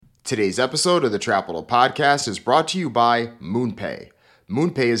Today's episode of the Trapital Podcast is brought to you by MoonPay.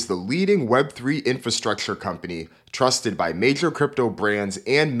 MoonPay is the leading Web3 infrastructure company trusted by major crypto brands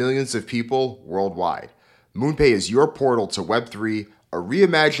and millions of people worldwide. MoonPay is your portal to Web3, a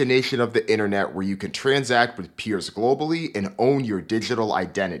reimagination of the internet where you can transact with peers globally and own your digital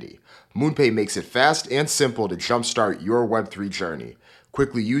identity. MoonPay makes it fast and simple to jumpstart your Web3 journey.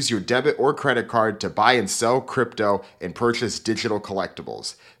 Quickly use your debit or credit card to buy and sell crypto and purchase digital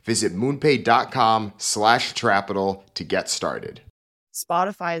collectibles. Visit moonpay.com/trapital to get started.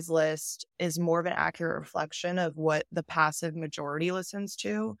 Spotify's list is more of an accurate reflection of what the passive majority listens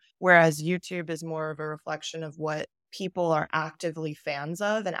to, whereas YouTube is more of a reflection of what people are actively fans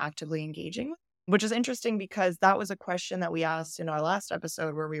of and actively engaging with, which is interesting because that was a question that we asked in our last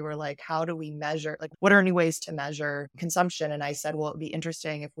episode where we were like, how do we measure, like, what are new ways to measure consumption? And I said, well, it'd be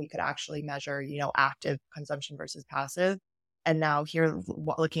interesting if we could actually measure, active consumption versus passive. And now here,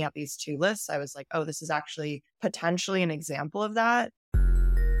 looking at these two lists, I was like, oh, this is actually potentially an example of that.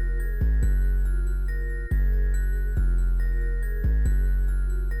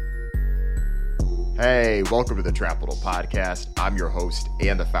 Hey, welcome to the Trapital Podcast. I'm your host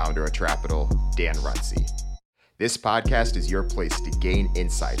and the founder of Trapital, Dan Runcie. This podcast is your place to gain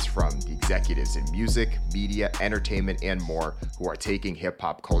insights from the executives in music, media, entertainment, and more who are taking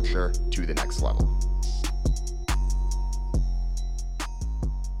hip-hop culture to the next level.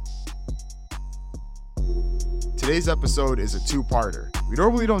 Today's episode is a two-parter. We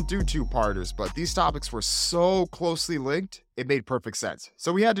normally don't do two-parters, but these topics were so closely linked, it made perfect sense.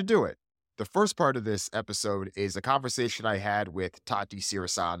 So we had to do it. The first part of this episode is a conversation I had with Tati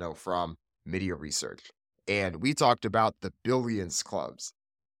Cirisano from Media Research, and we talked about the Billions Clubs.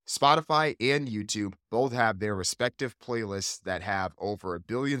 Spotify and YouTube both have their respective playlists that have over 1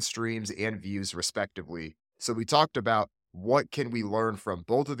 billion streams and views respectively. So we talked about what can we learn from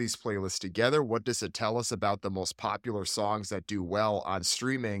both of these playlists together? What does it tell us about the most popular songs that do well on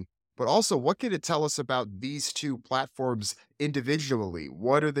streaming? But also, what can it tell us about these two platforms individually?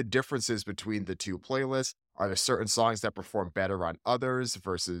 What are the differences between the two playlists? Are there certain songs that perform better on others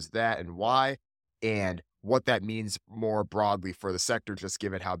versus that, and why? And what that means more broadly for the sector, just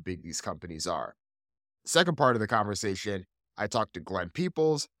given how big these companies are. Second part of the conversation, I talked to Glenn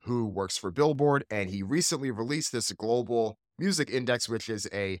Peoples, who works for Billboard, and he recently released this global music index, which is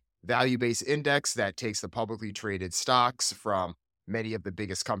a value-based index that takes the publicly traded stocks from many of the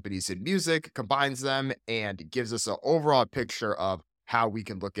biggest companies in music, combines them, and gives us an overall picture of how we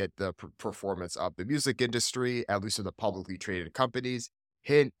can look at the performance of the music industry, at least of the publicly traded companies.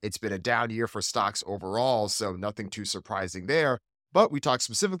 Hint, it's been a down year for stocks overall, so nothing too surprising there. But we talked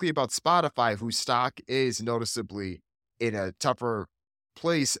specifically about Spotify, whose stock is noticeably in a tougher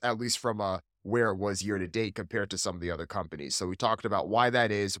place, at least from where it was year to date compared to some of the other companies. So we talked about why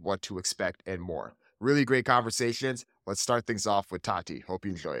that is, what to expect, and more. Really great conversations. Let's start things off with Tati. Hope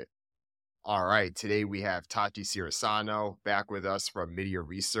you enjoy it. All right. Today we have Tati Cirisano back with us from Media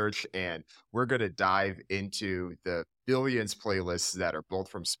Research, and we're going to dive into the Billions playlists that are both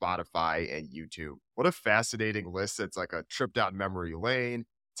from Spotify and YouTube. What a fascinating list. It's like a trip down memory lane,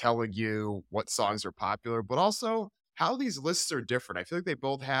 telling you what songs are popular, but also how these lists are different. I feel like they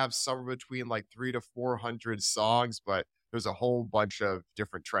both have somewhere between like 300 to 400 songs, but there's a whole bunch of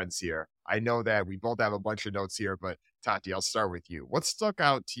different trends here. I know that we both have a bunch of notes here, but Tati, I'll start with you. What stuck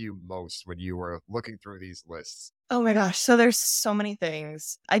out to you most when you were looking through these lists? Oh my gosh. So there's so many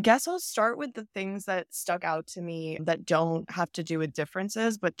things. I guess I'll start with the things that stuck out to me that don't have to do with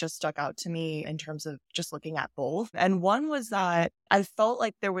differences, but just stuck out to me in terms of just looking at both. And one was that I felt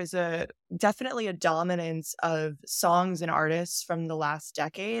like there was definitely a dominance of songs and artists from the last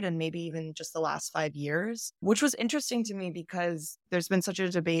decade and maybe even just the last 5 years, which was interesting to me because there's been such a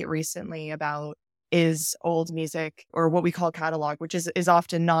debate recently about is old music, or what we call catalog, which is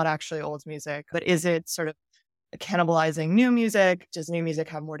often not actually old music, but is it sort of cannibalizing new music? Does new music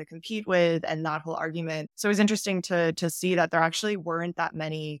have more to compete with? And that whole argument. So it was interesting to see that there actually weren't that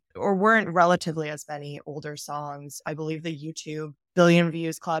many, or weren't relatively as many older songs. I believe the YouTube Billion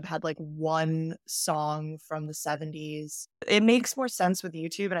Views Club had like one song from the 70s. It makes more sense with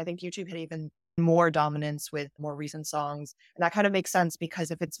YouTube. And I think YouTube had even more dominance with more recent songs. And that kind of makes sense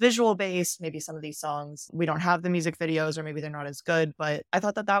because if it's visual based, maybe some of these songs, we don't have the music videos or maybe they're not as good. But I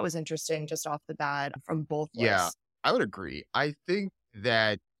thought that was interesting just off the bat from both lists. Yeah, I would agree. I think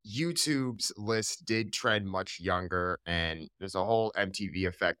that YouTube's list did trend much younger, and there's a whole MTV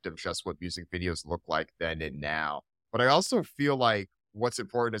effect of just what music videos look like then and now. But I also feel like what's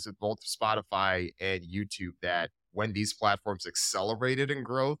important is with both Spotify and YouTube that when these platforms accelerated in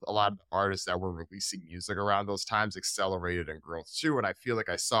growth, a lot of the artists that were releasing music around those times accelerated in growth too. And I feel like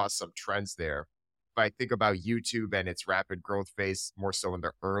I saw some trends there. If I think about YouTube and its rapid growth phase, more so in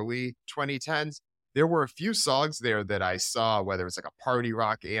the early 2010s, there were a few songs there that I saw, whether it's like a party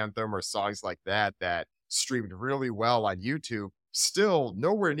rock anthem or songs like that, that streamed really well on YouTube, still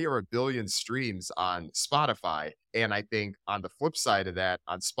nowhere near a billion streams on Spotify. And I think on the flip side of that,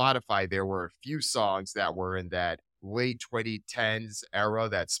 on Spotify, there were a few songs that were in that late 2010s era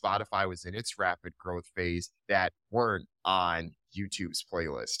that Spotify was in its rapid growth phase that weren't on YouTube's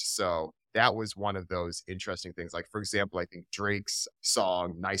playlist. So that was one of those interesting things. Like, for example, I think Drake's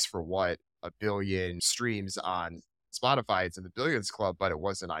song, Nice for What, a billion streams on Spotify. It's in the Billions Club, but it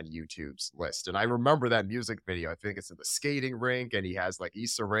wasn't on YouTube's list. And I remember that music video. I think it's in the skating rink and he has like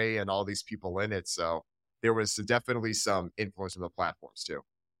Issa Rae and all these people in it. So there was definitely some influence on the platforms too.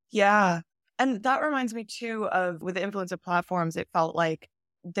 Yeah. And that reminds me too of with the influence of platforms, it felt like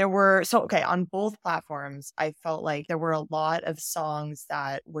there were, so, okay, on both platforms, I felt like there were a lot of songs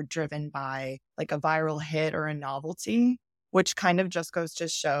that were driven by like a viral hit or a novelty, which kind of just goes to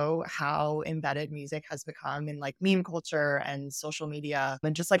show how embedded music has become in like meme culture and social media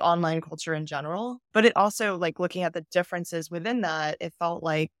and just like online culture in general. But it also, like, looking at the differences within that, it felt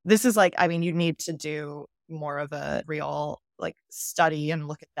like this is like, I mean, you need to do more of a real like study and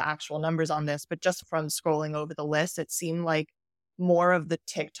look at the actual numbers on this. But just from scrolling over the list, it seemed like more of the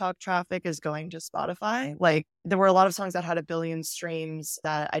TikTok traffic is going to Spotify. Like, there were a lot of songs that had a billion streams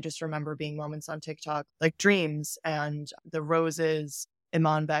that I just remember being moments on TikTok, like Dreams and the Roses,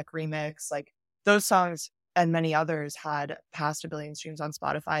 Iman Beck remix. Like, those songs and many others had passed a billion streams on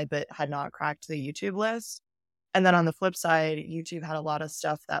Spotify, but had not cracked the YouTube list. And then on the flip side, YouTube had a lot of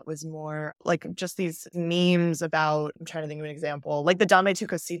stuff that was more like just these memes about, I'm trying to think of an example, like the Dame Tu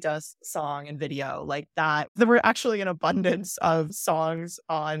Cositas song and video, like that. There were actually an abundance of songs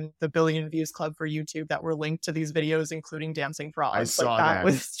on the Billion Views Club for YouTube that were linked to these videos, including Dancing Frogs. I saw that. that.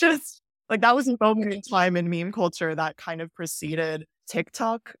 Was just like, that was a moment in time in meme culture that kind of preceded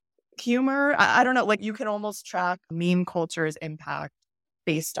TikTok humor. I don't know, like you can almost track meme culture's impact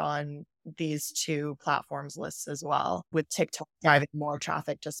based on these two platforms lists as well, with TikTok driving more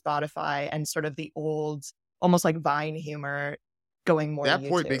traffic to Spotify and sort of the old, almost like Vine humor going more to That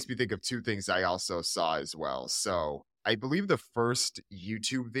point YouTube. makes me think of two things I also saw as well. So I believe the first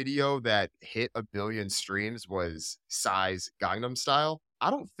YouTube video that hit a billion streams was Psy's Gangnam Style.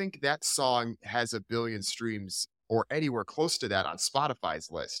 I don't think that song has a billion streams or anywhere close to that on Spotify's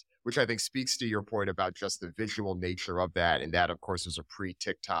list, which I think speaks to your point about just the visual nature of that. And that, of course, was a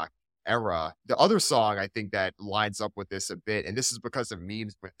pre-TikTok era. The other song I think that lines up with this a bit, and this is because of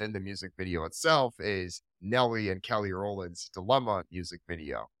memes within the music video itself, is Nelly and Kelly Rowland's Dilemma music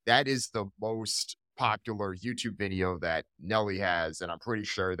video. That is the most popular YouTube video that Nelly has, and I'm pretty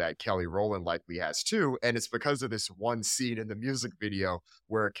sure that Kelly Rowland likely has too. And it's because of this one scene in the music video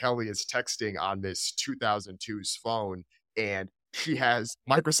where Kelly is texting on this 2002's phone, and she has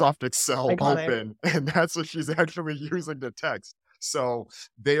Microsoft Excel open, and that's what she's actually using to text. So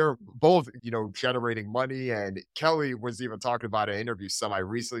they're both, generating money. And Kelly was even talking about an interview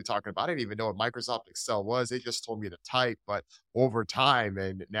recently talking about, I didn't even know what Microsoft Excel was. They just told me to type, but over time,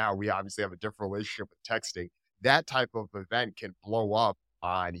 and now we obviously have a different relationship with texting, that type of event can blow up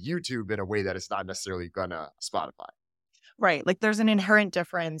on YouTube in a way that it's not necessarily gonna Spotify. Right. Like, there's an inherent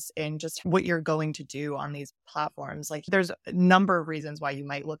difference in just what you're going to do on these platforms. Like, there's a number of reasons why you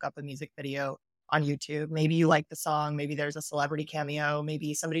might look up a music video on YouTube. Maybe you like the song, maybe there's a celebrity cameo,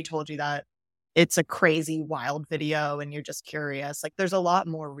 maybe somebody told you that it's a crazy, wild video and you're just curious. Like, there's a lot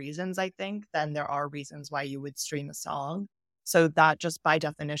more reasons, I think, than there are reasons why you would stream a song. So that just by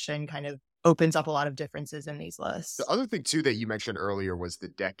definition kind of opens up a lot of differences in these lists. The other thing too that you mentioned earlier was the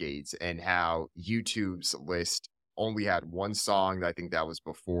decades and how YouTube's list only had one song. I think that was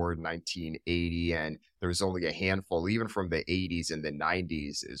before 1980, and there was only a handful, even from the 80s and the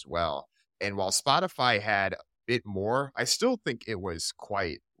 90s as well. And while Spotify had a bit more, I still think it was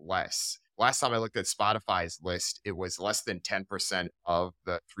quite less. Last time I looked at Spotify's list, it was less than 10% of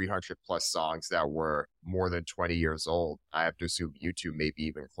the 300 plus songs that were more than 20 years old. I have to assume YouTube maybe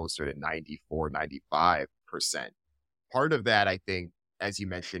even closer to 94, 95%. Part of that, I think, as you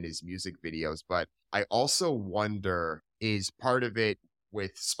mentioned, is music videos. But I also wonder, is part of it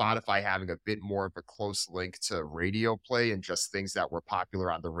with Spotify having a bit more of a close link to radio play and just things that were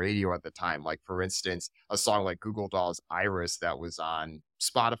popular on the radio at the time? Like, for instance, a song like Google Dolls' Iris that was on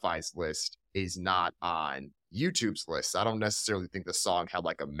Spotify's list is not on YouTube's list. I don't necessarily think the song had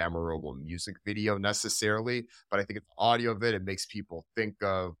like a memorable music video necessarily, but I think it's the audio of it. It makes people think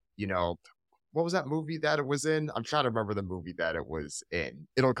of, what was that movie that it was in? I'm trying to remember the movie that it was in.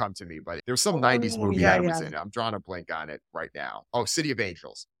 It'll come to me, but there was some 90s Oh, movie yeah, that it was yeah. in. I'm drawing a blank on it right now. Oh, City of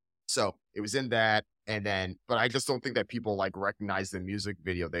Angels. So it was in that. And then, but I just don't think that people like recognize the music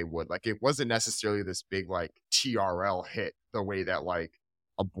video they would. Like, it wasn't necessarily this big like TRL hit the way that like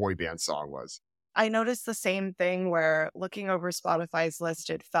a boy band song was. I noticed the same thing where looking over Spotify's list,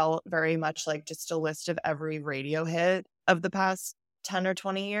 it felt very much like just a list of every radio hit of the past 10 or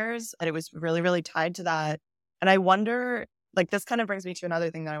 20 years. And it was really, really tied to that. And I wonder, like, this kind of brings me to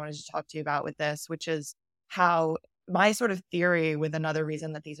another thing that I wanted to talk to you about with this, which is how my sort of theory with another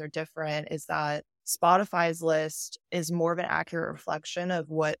reason that these are different is that Spotify's list is more of an accurate reflection of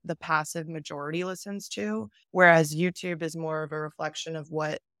what the passive majority listens to, whereas YouTube is more of a reflection of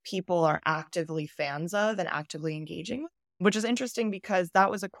what people are actively fans of and actively engaging with, which is interesting because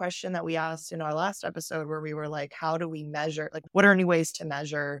that was a question that we asked in our last episode where we were like, how do we measure, like, what are new ways to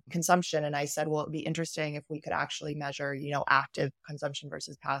measure consumption? And I said, well, it'd be interesting if we could actually measure, active consumption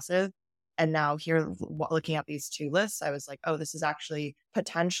versus passive. And now here, looking at these two lists, I was like, oh, this is actually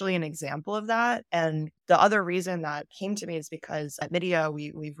potentially an example of that. And the other reason that came to me is because at Media,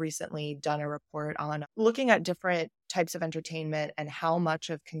 we've recently done a report on looking at different types of entertainment and how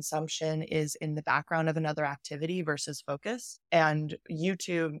much of consumption is in the background of another activity versus focus. And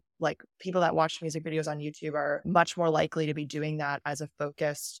YouTube, like people that watch music videos on YouTube are much more likely to be doing that as a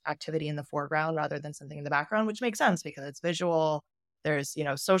focused activity in the foreground rather than something in the background, which makes sense because it's visual. There's,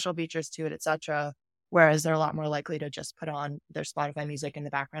 social features to it, etc. Whereas they're a lot more likely to just put on their Spotify music in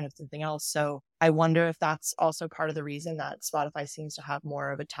the background of something else. So I wonder if that's also part of the reason that Spotify seems to have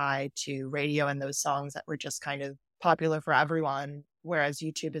more of a tie to radio and those songs that were just kind of popular for everyone. Whereas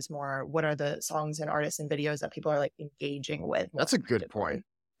YouTube is more, what are the songs and artists and videos that people are like engaging with? That's a good point.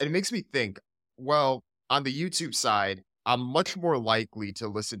 And it makes me think, well, on the YouTube side, I'm much more likely to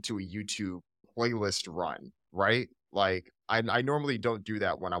listen to a YouTube playlist run, right? Like, I normally don't do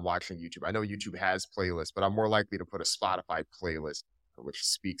that when I'm watching YouTube. I know YouTube has playlists, but I'm more likely to put a Spotify playlist, which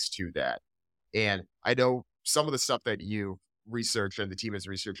speaks to that. And I know some of the stuff that you research and the team has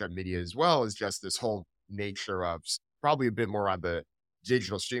researched on Media as well is just this whole nature of probably a bit more on the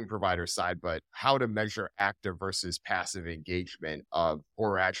digital streaming provider side, but how to measure active versus passive engagement of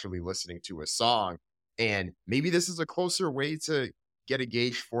or actually listening to a song. And maybe this is a closer way to get a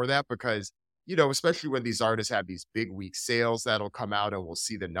gauge for that because, especially when these artists have these big week sales that'll come out and we'll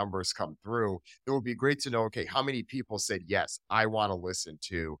see the numbers come through, it would be great to know, okay, how many people said, yes, I want to listen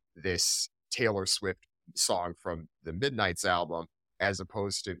to this Taylor Swift song from the Midnight's album, as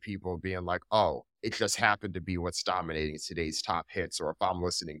opposed to people being like, oh, it just happened to be what's dominating today's top hits. Or if I'm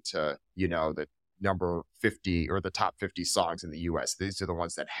listening to, the number 50 or the top 50 songs in the US, these are the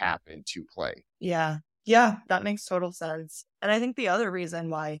ones that happen to play. Yeah. Yeah, that makes total sense. And I think the other reason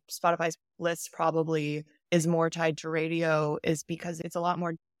why Spotify's list probably is more tied to radio is because it's a lot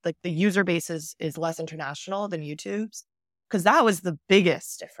more like the user base is less international than YouTube's. Because that was the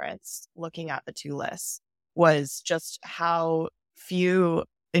biggest difference looking at the two lists was just how few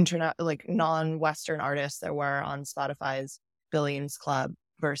internet like non-Western artists there were on Spotify's Billions Club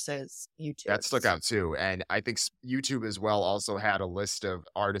versus YouTube. That stuck out too. And I think YouTube as well also had a list of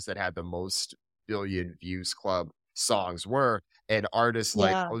artists that had the most billion views club songs were, and artists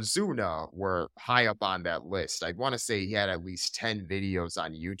like Ozuna were high up on that list. I want to say he had at least 10 videos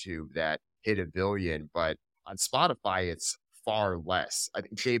on YouTube that hit a billion, but on Spotify, it's far less. I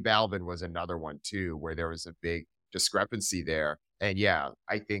think J Balvin was another one too, where there was a big discrepancy there. And yeah,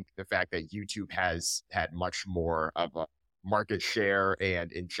 I think the fact that YouTube has had much more of a market share and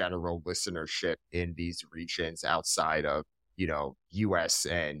in general listenership in these regions outside of US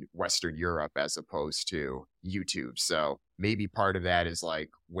and Western Europe as opposed to YouTube. So maybe part of that is like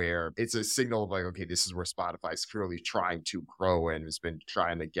where it's a signal of like, okay, this is where Spotify's clearly trying to grow and has been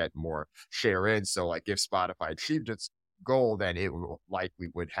trying to get more share in. So like if Spotify achieved its goal, then it likely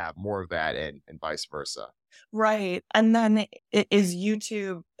would have more of that and vice versa. Right. And then is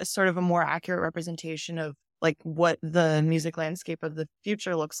YouTube a sort of a more accurate representation of like what the music landscape of the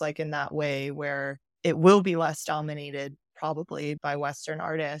future looks like in that way, where it will be less dominated probably by Western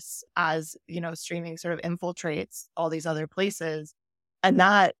artists as, streaming sort of infiltrates all these other places. And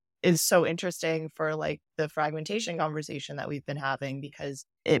that is so interesting for like the fragmentation conversation that we've been having, because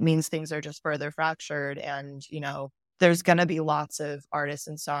it means things are just further fractured. And, there's going to be lots of artists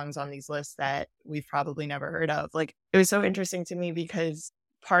and songs on these lists that we've probably never heard of. Like, it was so interesting to me because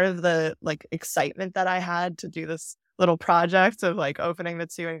part of the like excitement that I had to do this little project of like opening the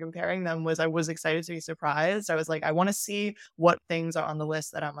two and comparing them was I was excited to be surprised. I was like, I want to see what things are on the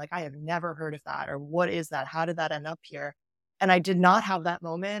list that I'm like, I have never heard of that, or what is that? How did that end up here? And I did not have that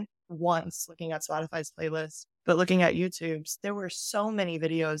moment once looking at Spotify's playlist, but looking at YouTube's, there were so many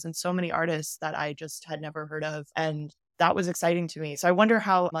videos and so many artists that I just had never heard of. And that was exciting to me. So I wonder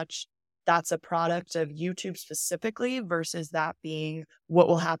how much that's a product of YouTube specifically versus that being what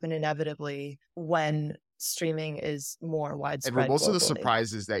will happen inevitably when streaming is more And were widespread most of the globally.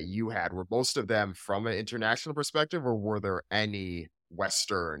 surprises that you had, were most of them from an international perspective, or were there any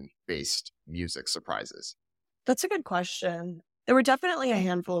Western-based music surprises? That's a good question. There were definitely a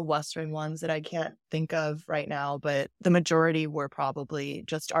handful of Western ones that I can't think of right now, but the majority were probably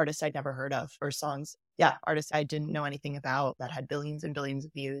just artists I'd never heard of or songs. Yeah, artists I didn't know anything about that had billions and billions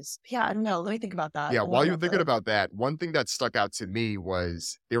of views. Yeah, I don't know. Let me think about that. Yeah, I want while to you're know thinking the. about that, one thing that stuck out to me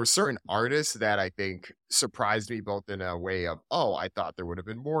was there were certain artists that I think surprised me both in a way of, oh, I thought there would have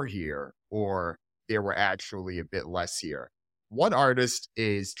been more here, or there were actually a bit less here. One artist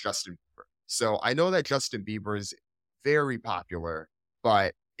is Justin Bieber. So I know that Justin Bieber is very popular,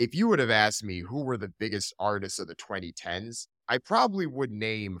 but if you would have asked me who were the biggest artists of the 2010s, I probably would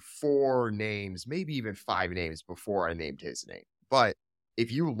name 4 names, maybe even 5 names before I named his name. But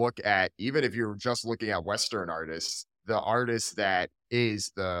if you look at, even if you're just looking at Western artists, the artist that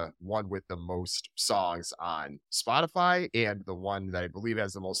is the one with the most songs on Spotify and the one that I believe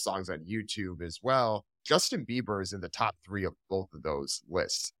has the most songs on YouTube as well, Justin Bieber is in the top 3 of both of those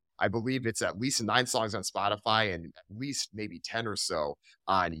lists. I believe it's at least 9 songs on Spotify and at least maybe 10 or so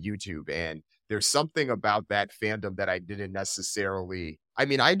on YouTube. And there's something about that fandom that I didn't necessarily. I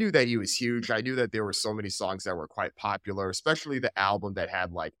mean, I knew that he was huge. I knew that there were so many songs that were quite popular, especially the album that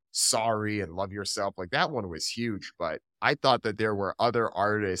had like Sorry and Love Yourself. Like that one was huge, but I thought that there were other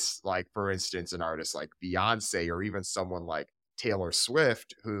artists, like for instance, an artist like Beyonce or even someone like Taylor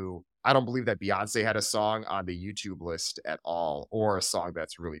Swift, who I don't believe that Beyonce had a song on the YouTube list at all, or a song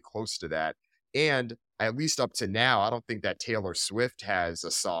that's really close to that. And at least up to now, I don't think that Taylor Swift has a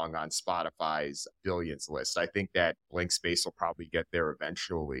song on Spotify's billions list. I think that Blank Space will probably get there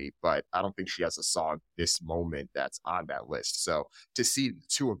eventually, but I don't think she has a song this moment that's on that list. So to see the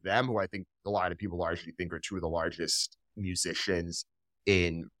 2 of them, who I think a lot of people largely think are 2 of the largest musicians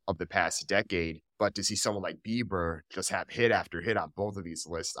in of the past decade, but to see someone like Bieber just have hit after hit on both of these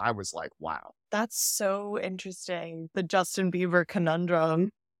lists, I was like, wow. That's so interesting. The Justin Bieber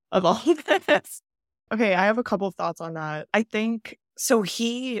conundrum of all of this. Okay, I have a couple of thoughts on that. I think so.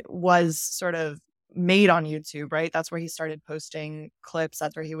 He was sort of made on YouTube, right? That's where he started posting clips.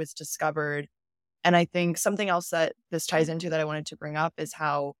 That's where he was discovered. And I think something else that this ties into that I wanted to bring up is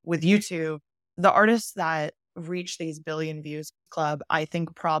how with YouTube, the artists that reach these billion views club, I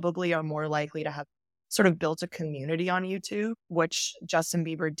think probably are more likely to have sort of built a community on YouTube, which Justin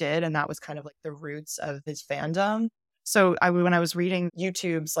Bieber did. And that was kind of like the roots of his fandom. So when I was reading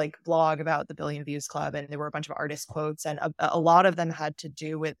YouTube's like blog about the Billion Views Club, and there were a bunch of artist quotes, and a lot of them had to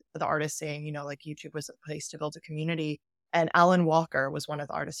do with the artist saying, you know, like YouTube was a place to build a community. And Alan Walker was one of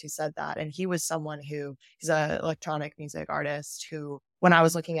the artists who said that. And he was someone who he's an electronic music artist who, when I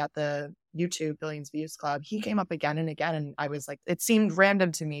was looking at the YouTube Billions Views Club, he came up again and again. And I was like, it seemed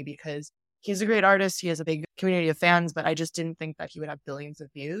random to me because he's a great artist. He has a big community of fans, but I just didn't think that he would have billions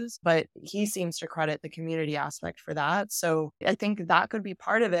of views. But he seems to credit the community aspect for that. So I think that could be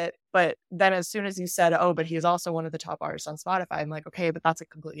part of it. But then as soon as you said, oh, but he's also one of the top artists on Spotify, I'm like, okay, but that's a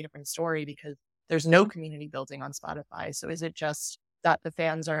completely different story because there's no community building on Spotify. So is it just that the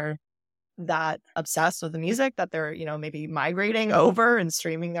fans are that obsessed with the music that they're, you know, maybe migrating over and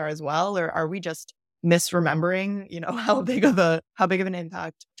streaming there as well? Or are we just misremembering, you know, how big of an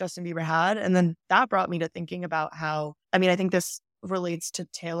impact Justin Bieber had? And then that brought me to thinking about how, I mean, I think this relates to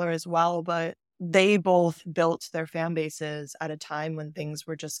Taylor as well, but they both built their fan bases at a time when things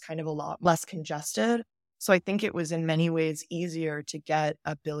were just kind of a lot less congested. So I think it was in many ways easier to get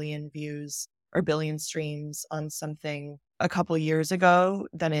a billion views or billion streams on something a couple years ago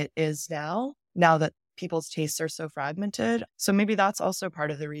than it is now that people's tastes are so fragmented. So maybe that's also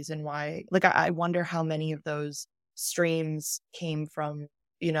part of the reason why, like, I wonder how many of those streams came from,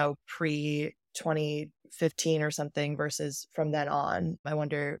 you know, pre 2015 or something versus from then on. I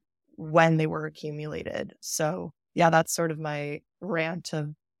wonder when they were accumulated. So yeah, that's sort of my rant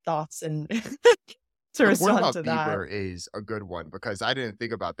of thoughts and to The point respond about to that. Bieber is a good one because I didn't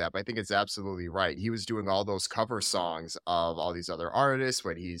think about that, but I think it's absolutely right. He was doing all those cover songs of all these other artists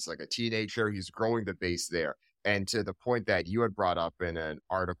when he's like a teenager. He's growing the base there. And to the point that you had brought up in an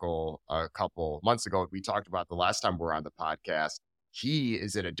article a couple months ago, we talked about the last time we were on the podcast. He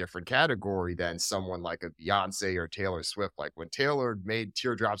is in a different category than someone like a Beyonce or Taylor Swift. Like when Taylor made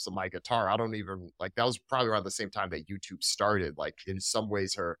Teardrops on My Guitar, I don't even like that was probably around the same time that YouTube started. Like in some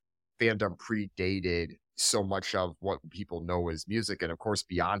ways, her fandom predated so much of what people know as music. And of course,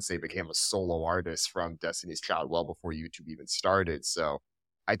 Beyonce became a solo artist from Destiny's Child well before YouTube even started. So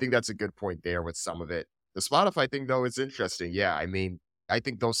I think that's a good point there with some of it. The Spotify thing, though, is interesting. Yeah. I mean, I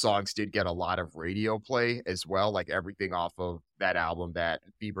think those songs did get a lot of radio play as well. Like everything off of that album, that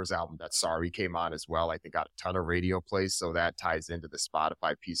Bieber's album, that Sorry came on as well. I think got a ton of radio plays. So that ties into the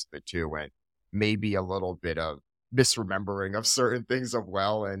Spotify piece of it too. And maybe a little bit of misremembering of certain things of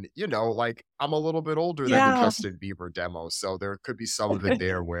well. And, like I'm a little bit older than the Yeah. Justin Bieber demo. So there could be some of it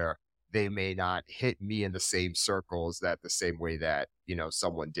there where they may not hit me in the same circles that the same way that,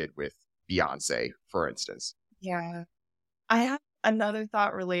 someone did with Beyonce, for instance. Yeah. I have another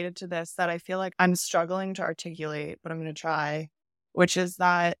thought related to this that I feel like I'm struggling to articulate, but I'm going to try, which is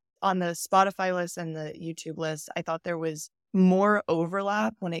that on the Spotify list and the YouTube list, I thought there was more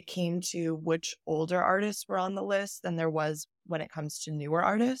overlap when it came to which older artists were on the list than there was when it comes to newer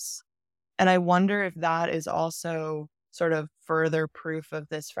artists. And I wonder if that is also sort of further proof of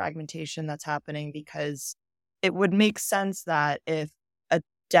this fragmentation that's happening, because it would make sense that if a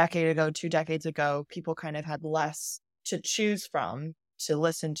decade ago, 2 decades ago, people kind of had less to choose from to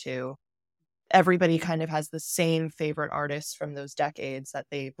listen to, everybody kind of has the same favorite artists from those decades that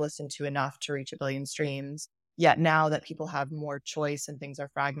they've listened to enough to reach 1 billion streams. Yet now that people have more choice and things are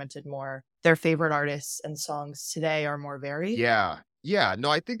fragmented more, their favorite artists and songs today are more varied. Yeah. Yeah. No,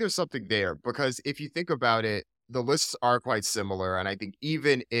 I think there's something there because if you think about it, the lists are quite similar. And I think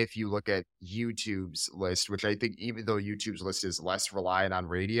even if you look at YouTube's list, which I think even though YouTube's list is less reliant on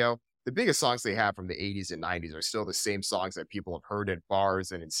radio, the biggest songs they have from the 80s and 90s are still the same songs that people have heard at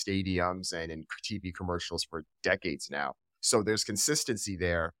bars and in stadiums and in TV commercials for decades now. So there's consistency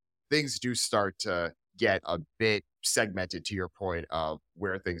there. Things do start to get a bit segmented to your point of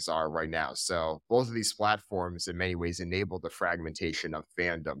where things are right now. So both of these platforms in many ways enable the fragmentation of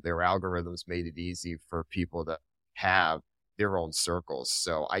fandom. Their algorithms made it easy for people to have their own circles.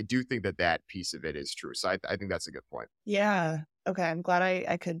 So I do think that that piece of it is true. So I think that's a good point. Yeah. Okay. I'm glad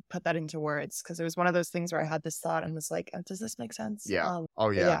I could put that into words, because it was one of those things where I had this thought and was like, does this make sense? Yeah. Oh, But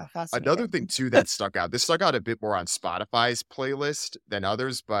yeah. yeah, Another fascinating. thing too that stuck out, this stuck out a bit more on Spotify's playlist than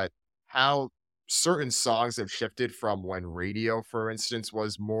others, but how certain songs have shifted from when radio, for instance,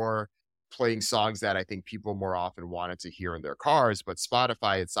 was more playing songs that I think people more often wanted to hear in their cars, but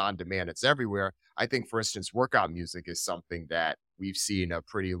Spotify, it's on demand, it's everywhere. I think, for instance, workout music is something that we've seen a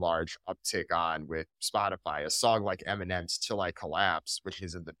pretty large uptick on with Spotify. A song like Eminem's Till I Collapse, which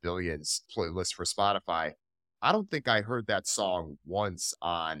is in the billions playlist for Spotify, I don't think I heard that song once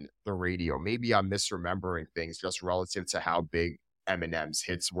on the radio. Maybe I'm misremembering things just relative to how big Eminem's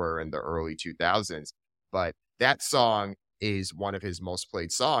hits were in the early 2000s. But that song is one of his most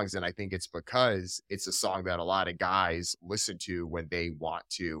played songs. And I think it's because it's a song that a lot of guys listen to when they want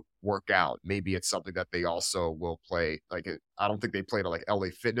to work out. Maybe it's something that they also will play. I don't think they play to like LA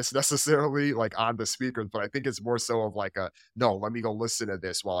Fitness necessarily, like on the speakers, but I think it's more so of like no, let me go listen to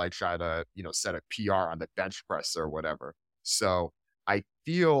this while I try to, set a PR on the bench press or whatever. So I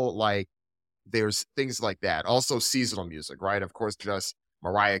feel like there's things like that. Also seasonal music, right? Of course, just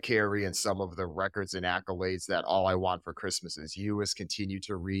Mariah Carey and some of the records and accolades that All I Want for Christmas Is You has continued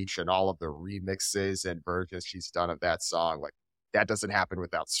to reach, and all of the remixes and versions she's done of that song. Like that doesn't happen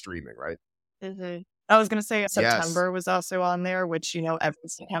without streaming, right? Mhm. I was going to say Yes. September was also on there, which, every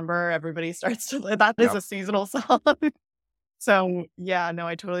September, everybody starts to, that is Yep. a seasonal song. So, yeah, no,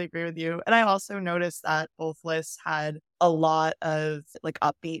 I totally agree with you. And I also noticed that both lists had a lot of like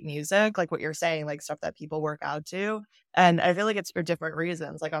upbeat music, like what you're saying, like stuff that people work out to. And I feel like it's for different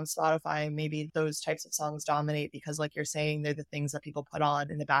reasons. Like on Spotify, maybe those types of songs dominate because, like you're saying, they're the things that people put on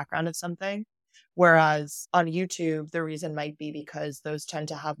in the background of something. Whereas on YouTube, the reason might be because those tend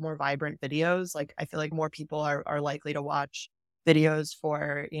to have more vibrant videos. Like I feel like more people are likely to watch videos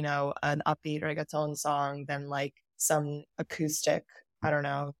for, an upbeat reggaeton song than like some acoustic, I don't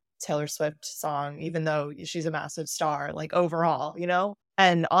know, Taylor Swift song, even though she's a massive star, like overall.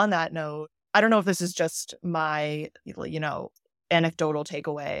 And on that note, I don't know if this is just my, anecdotal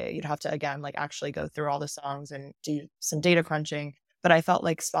takeaway. You'd have to, again, like actually go through all the songs and do some data crunching. But I felt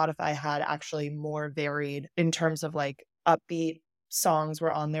like Spotify had actually more varied in terms of like upbeat songs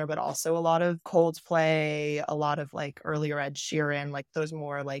were on there, but also a lot of Coldplay, a lot of like earlier Ed Sheeran, like those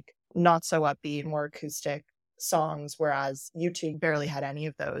more like not so upbeat, more acoustic songs, whereas YouTube barely had any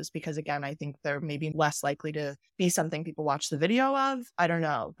of those because, again, I think they're maybe less likely to be something people watch the video of. I don't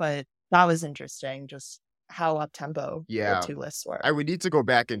know, but that was interesting, just how up-tempo the Yeah. two lists were. I would need to go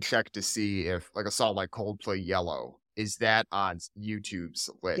back and check to see if like a song like Coldplay Yellow is that on YouTube's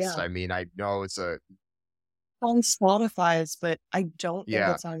list. Yeah. I mean, I know it's a on Spotify's, but I don't think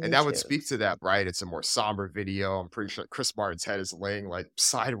Yeah, it's on and that would YouTube. speak to that, right? It's a more somber video. I'm pretty sure Chris Martin's head is laying like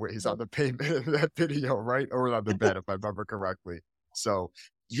sideways on the pavement in that video, right? Or on the bed, if I remember correctly. So,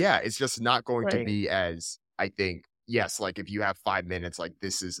 yeah, it's just not going to Right. be as, I think, yes, like if you have 5 minutes, like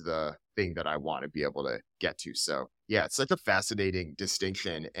this is the thing that I want to be able to get to. So, yeah, it's such a fascinating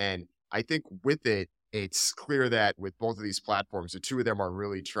distinction. And I think with it, it's clear that with both of these platforms, the two of them are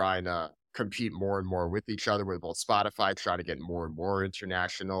really trying to compete more and more with each other, with both Spotify trying to get more and more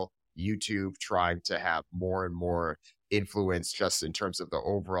international, YouTube trying to have more and more influence just in terms of the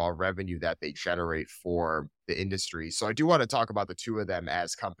overall revenue that they generate for the industry. So I do want to talk about the two of them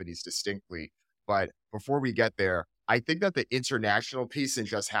as companies distinctly. But before we get there, I think that the international piece and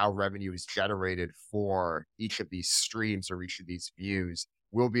just how revenue is generated for each of these streams or each of these views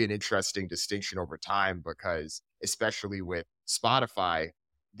will be an interesting distinction over time because, especially with Spotify,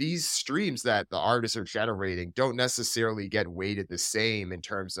 these streams that the artists are generating don't necessarily get weighted the same in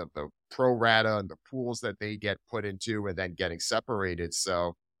terms of the pro rata and the pools that they get put into and then getting separated.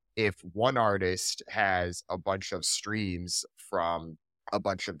 So if one artist has a bunch of streams from a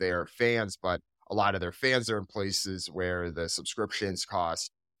bunch of their fans, but a lot of their fans are in places where the subscriptions cost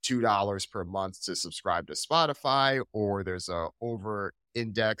 $2 per month to subscribe to Spotify, or there's a over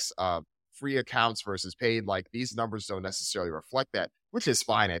index of free accounts versus paid, like these numbers don't necessarily reflect that, which is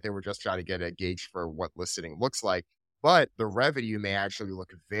fine. I think we're just trying to get a gauge for what listening looks like. But the revenue may actually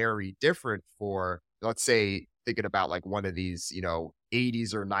look very different for, let's say, thinking about like one of these,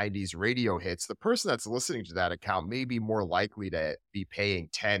 80s or 90s radio hits. The person that's listening to that account may be more likely to be paying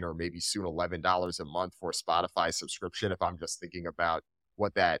 10 or maybe soon $11 a month for a Spotify subscription if I'm just thinking about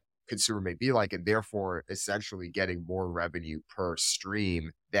what that consumer may be like, and therefore essentially getting more revenue per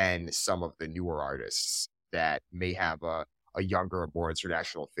stream than some of the newer artists that may have a younger, more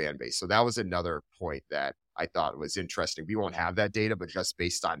international fan base. So that was another point that I thought was interesting. We won't have that data, but just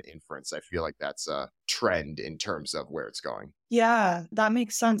based on inference, I feel like that's a trend in terms of where it's going. Yeah, that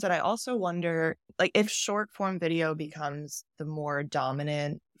makes sense. And I also wonder, like, if short form video becomes the more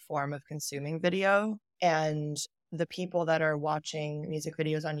dominant form of consuming video, and the people that are watching music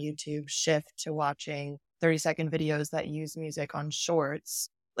videos on YouTube shift to watching 30-second videos that use music on shorts,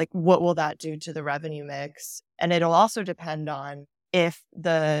 like, what will that do to the revenue mix? And it'll also depend on if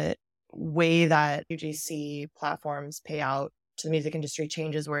the way that UGC platforms pay out to the music industry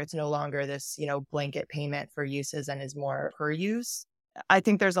changes, where it's no longer this, blanket payment for uses and is more per use. I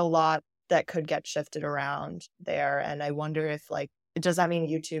think there's a lot that could get shifted around there. And I wonder if, like, does that mean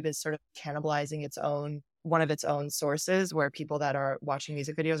YouTube is sort of cannibalizing one of its own sources, where people that are watching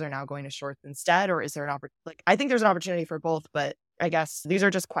music videos are now going to shorts instead? Or is there an opportunity? Like, I think there's an opportunity for both, but I guess these are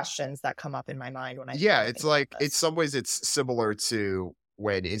just questions that come up in my mind when Yeah, I it's think about like in this. some ways it's similar to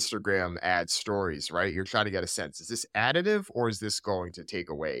when Instagram adds stories, right? You're trying to get a sense, is this additive or is this going to take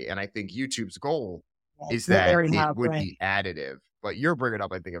away? And I think YouTube's goal is What they that already it have, would right? be additive. But you're bringing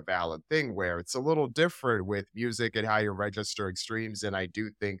up, I think, a valid thing where it's a little different with music and how you're registering streams. And I do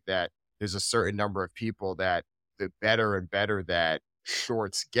think that there's a certain number of people that the better and better that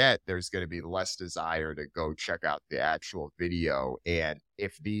shorts get, there's going to be less desire to go check out the actual video. And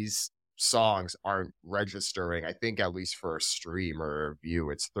if these songs aren't registering, I think at least for a stream or a view,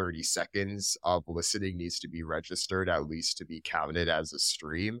 it's 30 seconds of listening needs to be registered at least to be counted as a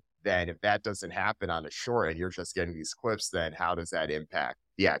stream. Then if that doesn't happen on a short and you're just getting these clips, then how does that impact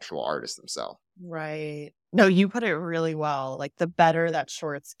the actual artist themselves? Right. No, you put it really well. Like, the better that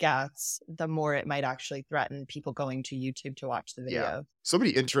shorts gets, the more it might actually threaten people going to YouTube to watch the Yeah. video. So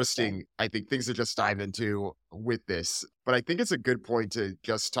many Interesting. interesting, I think, things to just dive into with this. But I think it's a good point to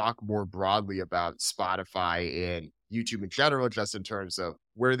just talk more broadly about Spotify and YouTube in general, just in terms of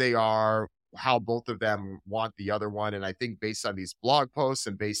where they are, how both of them want the other one. And I think based on these blog posts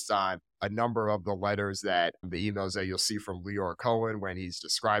and based on a number of the letters that the emails that you'll see from Leor Cohen when he's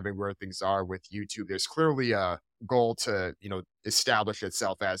describing where things are with YouTube, there's clearly a goal to, establish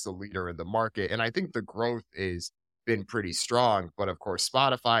itself as the leader in the market. And I think the growth is been pretty strong. But of course,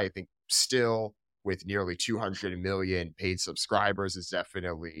 Spotify, I think still with nearly 200 million paid subscribers is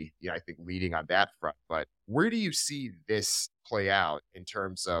definitely, I think leading on that front. But where do you see this play out in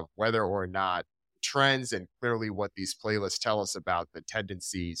terms of whether or not trends and clearly what these playlists tell us about the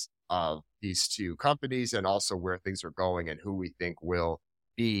tendencies of these two companies and also where things are going and who we think will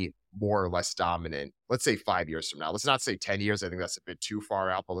be more or less dominant, let's say 5 years from now. Let's not say 10 years. I think that's a bit too far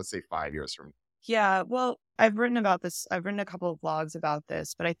out, but let's say 5 years from Yeah, well, I've written about this. I've written a couple of blogs about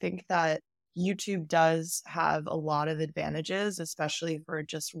this, but I think that YouTube does have a lot of advantages, especially for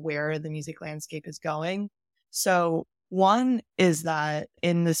just where the music landscape is going. So One is that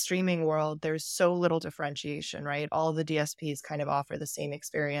in the streaming world, there's so little differentiation, right? All the DSPs kind of offer the same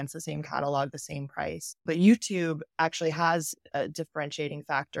experience, the same catalog, the same price. But YouTube actually has a differentiating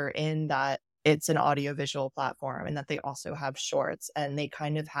factor in that it's an audiovisual platform and that they also have shorts, and they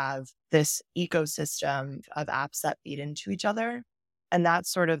kind of have this ecosystem of apps that feed into each other. And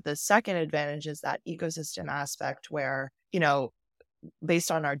that's sort of the second advantage, is that ecosystem aspect where, based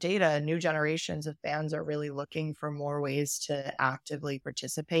on our data, new generations of fans are really looking for more ways to actively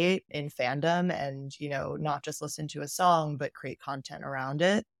participate in fandom and, not just listen to a song, but create content around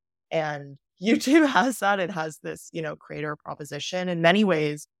it. And YouTube has that. It has this, creator proposition. In many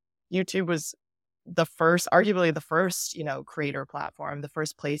ways, YouTube was arguably the first, creator platform, the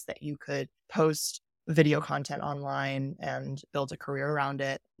first place that you could post video content online and build a career around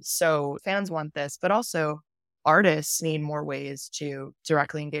it. So fans want this, but also artists need more ways to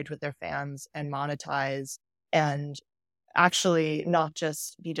directly engage with their fans and monetize and actually not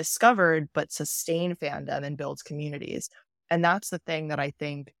just be discovered, but sustain fandom and build communities. And that's the thing that I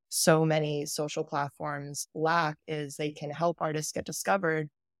think so many social platforms lack, is they can help artists get discovered,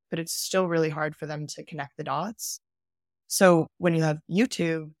 but it's still really hard for them to connect the dots. So when you have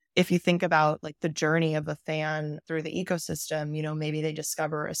YouTube, if you think about like the journey of a fan through the ecosystem, maybe they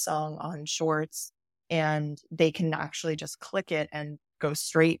discover a song on Shorts and they can actually just click it and go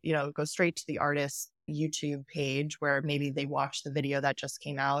straight to the artist's YouTube page, where maybe they watch the video that just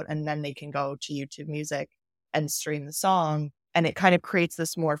came out, and then they can go to YouTube Music and stream the song. And it kind of creates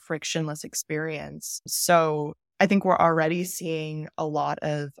this more frictionless experience. So I think we're already seeing a lot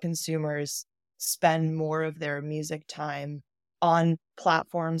of consumers spend more of their music time on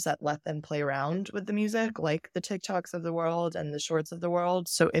platforms that let them play around with the music, like the TikToks of the world and the Shorts of the world.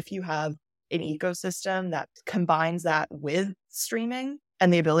 So if you have an ecosystem that combines that with streaming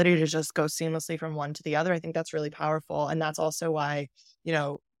and the ability to just go seamlessly from one to the other, I think that's really powerful. And that's also why,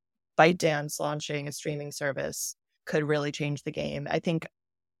 ByteDance launching a streaming service could really change the game. I think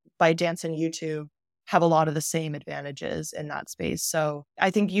ByteDance and YouTube have a lot of the same advantages in that space. So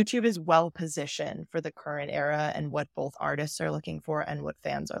I think YouTube is well positioned for the current era and what both artists are looking for and what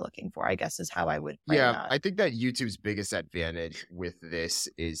fans are looking for, I guess, is how I would frame that. I think that YouTube's biggest advantage with this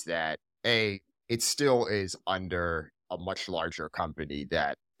is that it still is under a much larger company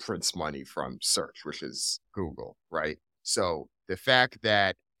that prints money from search, which is Google, right? So the fact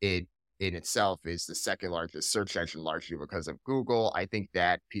that it in itself is the second largest search engine, largely because of Google, I think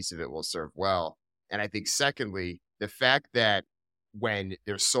that piece of it will serve well. And I think secondly, the fact that when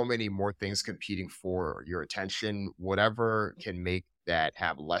there's so many more things competing for your attention, whatever can make that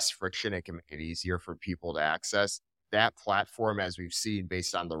have less friction and can make it easier for people to access that platform, as we've seen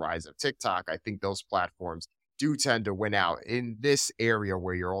based on the rise of TikTok, I think those platforms do tend to win out in this area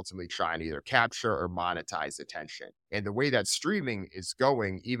where you're ultimately trying to either capture or monetize attention. And the way that streaming is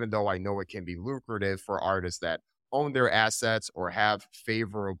going, even though I know it can be lucrative for artists that own their assets or have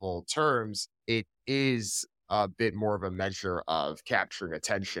favorable terms, it is a bit more of a measure of capturing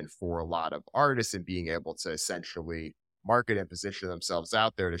attention for a lot of artists and being able to essentially market and position themselves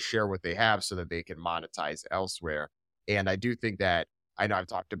out there to share what they have so that they can monetize elsewhere. And I do think that, I know I've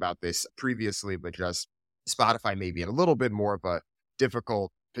talked about this previously, but just Spotify may be in a little bit more of a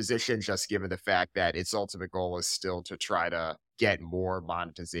difficult position, just given the fact that its ultimate goal is still to try to get more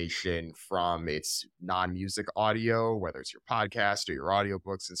monetization from its non-music audio, whether it's your podcast or your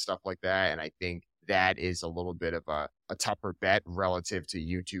audiobooks and stuff like that. And I think that is a little bit of a tougher bet relative to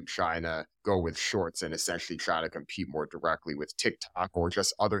YouTube trying to go with shorts and essentially try to compete more directly with TikTok or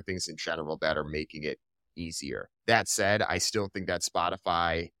just other things in general that are making it easier. That said, I still think that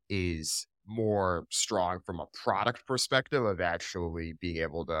Spotify is more strong from a product perspective of actually being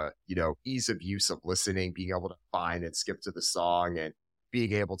able to, ease of use of listening, being able to find and skip to the song and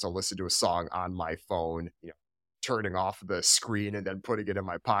being able to listen to a song on my phone, turning off the screen and then putting it in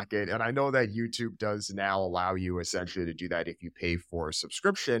my pocket. And I know that YouTube does now allow you essentially to do that if you pay for a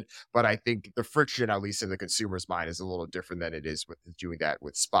subscription, but I think the friction, at least in the consumer's mind, is a little different than it is with doing that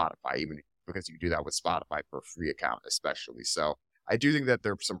with Spotify, even because you do that with Spotify for a free account, especially. So I do think that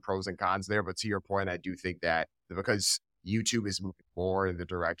there are some pros and cons there, but to your point, I do think that because YouTube is moving more in the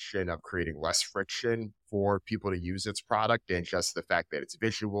direction of creating less friction for people to use its product, and just the fact that it's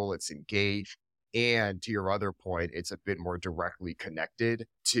visual, it's engaged, and to your other point, it's a bit more directly connected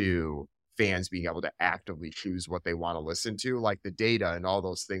to fans being able to actively choose what they want to listen to, like the data and all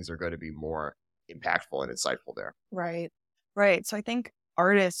those things are going to be more impactful and insightful there. Right. Right. So I think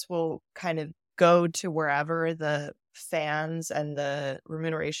artists will kind of go to wherever the fans and the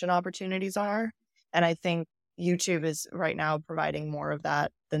remuneration opportunities are. And I think YouTube is right now providing more of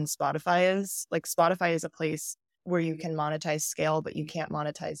that than Spotify is. Like Spotify is a place where you can monetize scale, but you can't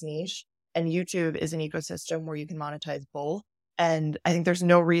monetize niche. And YouTube is an ecosystem where you can monetize both. And I think there's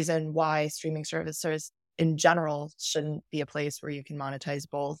no reason why streaming services in general shouldn't be a place where you can monetize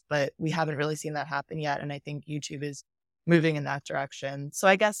both, but we haven't really seen that happen yet. And I think YouTube is moving in that direction. So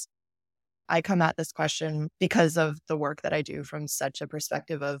I guess I come at this question because of the work that I do from such a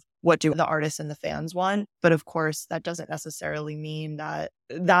perspective of what do the artists and the fans want. But of course, that doesn't necessarily mean that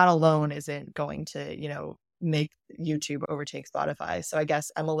that alone isn't going to, make YouTube overtake Spotify. So I guess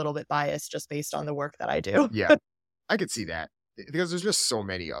I'm a little bit biased just based on the work that I do. Yeah, I could see that because there's just so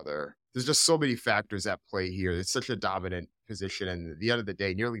many factors at play here. It's such a dominant position. And at the end of the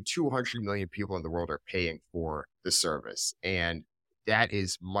day, nearly 200 million people in the world are paying for the service. And that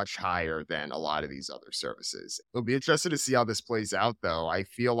is much higher than a lot of these other services. It'll be interesting to see how this plays out, though. I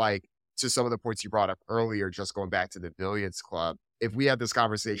feel like to some of the points you brought up earlier, just going back to the Billions Club, if we had this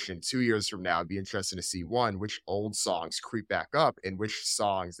conversation 2 years from now, it'd be interesting to see, one, which old songs creep back up and which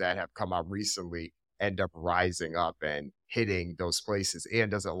songs that have come out recently end up rising up and hitting those places,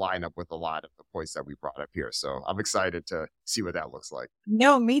 and does it line up with a lot of the points that we brought up here. So I'm excited to see what that looks like.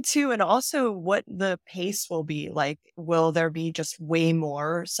 No, me too. And also what the pace will be like. Will there be just way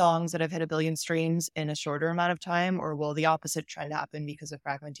more songs that have hit 1 billion streams in a shorter amount of time, or will the opposite trend happen because of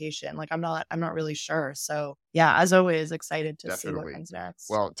fragmentation? Like, I'm not really sure. So yeah, as always, excited to see what comes next.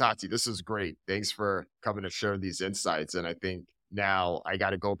 Well, Tati, this is great. Thanks for coming to share these insights. And I think now I got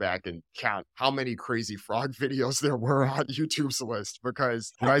to go back and count how many crazy frog videos there were on YouTube's list,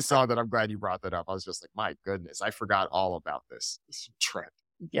 because when I saw that, I'm glad you brought that up. I was just like, my goodness, I forgot all about this trend.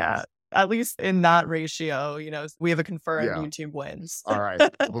 Yeah, at least in that ratio, we have a confirmed YouTube wins. All right.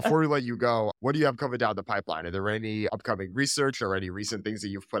 Before we let you go, what do you have coming down the pipeline? Are there any upcoming research or any recent things that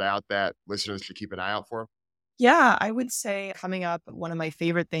you've put out that listeners should keep an eye out for? Yeah, I would say coming up, one of my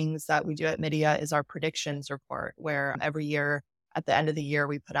favorite things that we do at Mydia is our predictions report, where every year at the end of the year,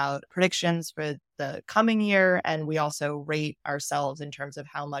 we put out predictions for the coming year, and we also rate ourselves in terms of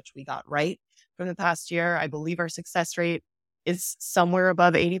how much we got right from the past year. I believe our success rate is somewhere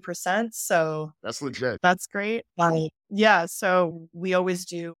above 80%. So that's legit. That's great. Yeah. So we always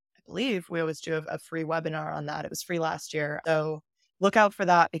do, I believe we always do a free webinar on that. It was free last year. So look out for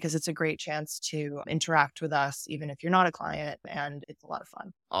that, because it's a great chance to interact with us, even if you're not a client, and it's a lot of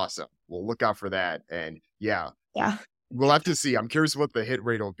fun. Awesome. Well, look out for that. And yeah. Yeah. We'll have to see. I'm curious what the hit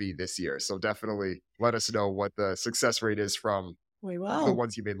rate will be this year. So definitely let us know what the success rate is from the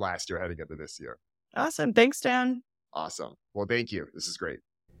ones you made last year heading into this year. Awesome. Thanks, Dan. Awesome. Well, thank you. This is great.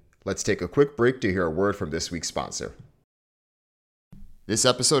 Let's take a quick break to hear a word from this week's sponsor. This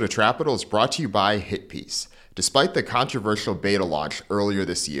episode of Trapital is brought to you by HitPiece. Despite the controversial beta launch earlier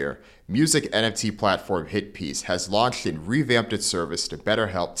this year, music NFT platform HitPiece has launched and revamped its service to better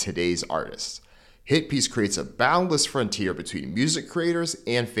help today's artists. HitPiece creates a boundless frontier between music creators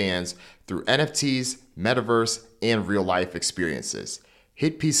and fans through NFTs, metaverse, and real-life experiences.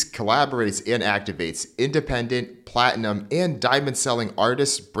 HitPiece collaborates and activates independent, platinum, and diamond-selling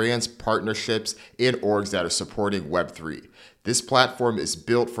artists, brands, partnerships, and orgs that are supporting Web3. This platform is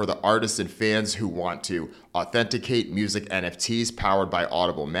built for the artists and fans who want to authenticate music NFTs powered by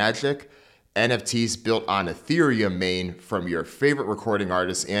Audible Magic, NFTs built on Ethereum main from your favorite recording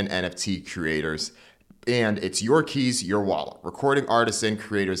artists and NFT creators. And it's your keys, your wallet. Recording artists and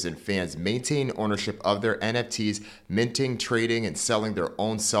creators and fans maintain ownership of their NFTs, minting, trading, and selling their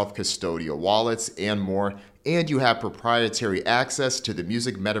own self-custodial wallets and more. And you have proprietary access to the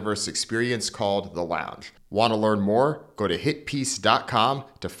music metaverse experience called The Lounge. Want to learn more? Go to hitpiece.com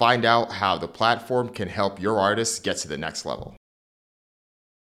to find out how the platform can help your artists get to the next level.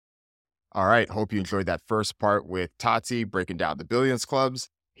 All right, hope you enjoyed that first part with Tati breaking down the Billions Clubs.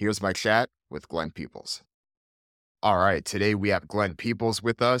 Here's my chat with Glenn Peoples. All right, today we have Glenn Peoples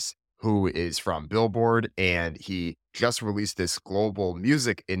with us, who is from Billboard, and he just released this global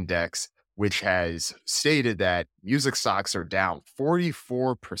music index, which has stated that music stocks are down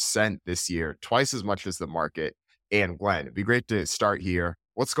 44% this year, twice as much as the market. And Glenn, it'd be great to start here.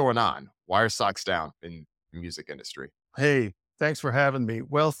 What's going on? Why are stocks down in the music industry? Hey, thanks for having me.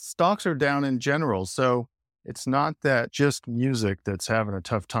 Well, stocks are down in general. So it's not that just music that's having a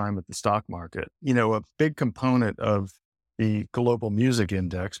tough time at the stock market. A big component of the global music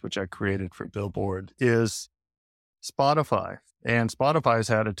index, which I created for Billboard, is Spotify. And Spotify's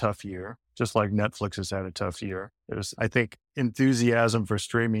had a tough year, just like Netflix has had a tough year. I think enthusiasm for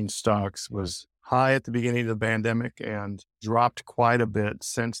streaming stocks was high at the beginning of the pandemic and dropped quite a bit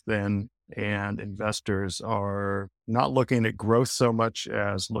since then. And investors are not looking at growth so much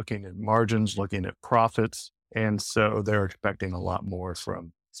as looking at margins, looking at profits. And so they're expecting a lot more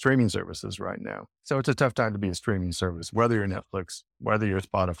from streaming services right now. So it's a tough time to be a streaming service, whether you're Netflix, whether you're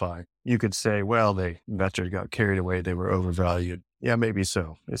Spotify. You could say, well, investors got carried away. They were overvalued. Yeah, maybe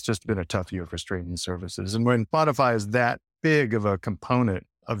so. It's just been a tough year for streaming services. And when Spotify is that big of a component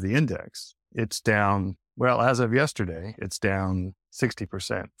of the index, it's down, well, as of yesterday, it's down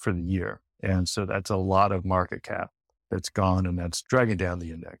 60% for the year. And so that's a lot of market cap that's gone, and that's dragging down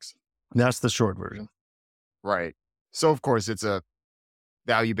the index. And that's the short version. Right. So, of course, it's a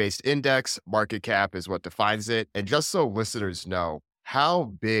value-based index. Market cap is what defines it. And just so listeners know,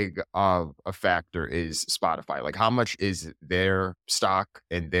 how big of a factor is Spotify? Like, how much is their stock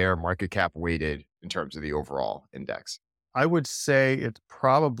and their market cap weighted in terms of the overall index? I would say it's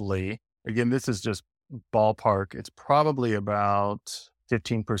probably, again, this is just ballpark, it's probably about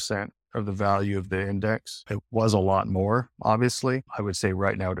 15% of the value of the index. It was a lot more, obviously. I would say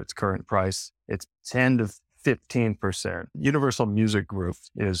right now at its current price, it's 10 to 15%. Universal Music Group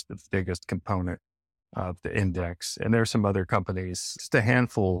is the biggest component of the index. And there are some other companies, just a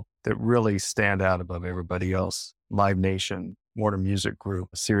handful that really stand out above everybody else. Live Nation, Warner Music Group,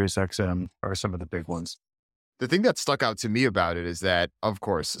 SiriusXM are some of the big ones. The thing that stuck out to me about it is that, of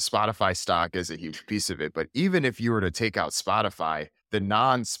course, Spotify stock is a huge piece of it. But even if you were to take out Spotify, the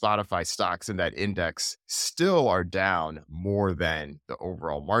non-Spotify stocks in that index still are down more than the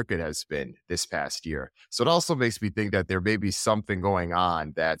overall market has been this past year. So it also makes me think that there may be something going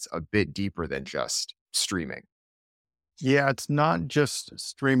on that's a bit deeper than just streaming. Yeah, it's not just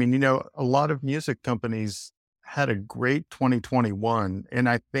streaming. A lot of music companies had a great 2021, and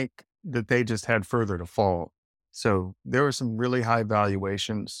I think that they just had further to fall. So there were some really high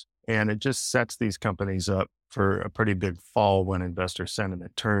valuations, and it just sets these companies up for a pretty big fall when investor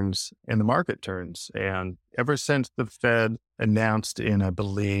sentiment turns and the market turns. And ever since the Fed announced in, I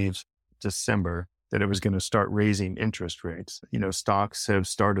believe, December that it was going to start raising interest rates, stocks have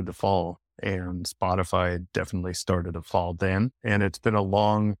started to fall, and Spotify definitely started to fall then. And it's been a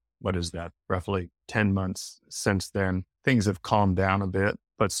long, roughly 10 months since then. Things have calmed down a bit,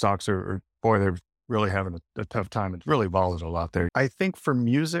 but stocks they're really having a tough time. It's really volatile out there. I think for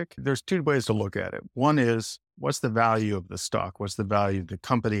music, there's two ways to look at it. One is, what's the value of the stock? What's the value the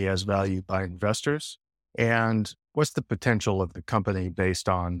company as valued by investors? And what's the potential of the company based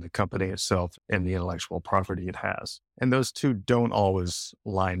on the company itself and the intellectual property it has? And those two don't always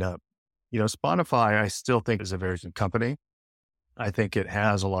line up. Spotify, I still think is a very good company. I think it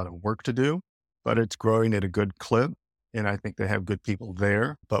has a lot of work to do, but it's growing at a good clip. And I think they have good people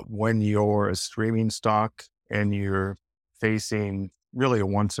there. But when you're a streaming stock and you're facing really a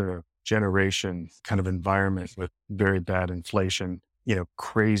once in a generation kind of environment with very bad inflation,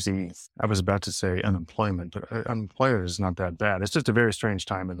 crazy, I was about to say unemployment, but unemployment is not that bad. It's just a very strange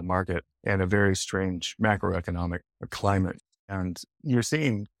time in the market and a very strange macroeconomic climate. And you're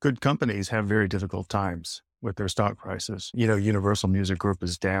seeing good companies have very difficult times with their stock prices. Universal Music Group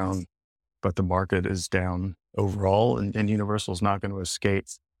is down, but the market is down overall, and Universal is not going to escape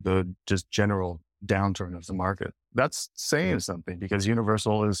the just general downturn of the market. That's saying something, because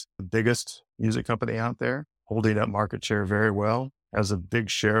Universal is the biggest music company out there, holding up market share very well, has a big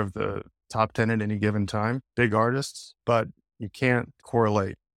share of the top 10 at any given time, big artists, but you can't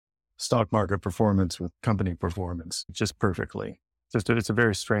correlate stock market performance with company performance just perfectly. It's a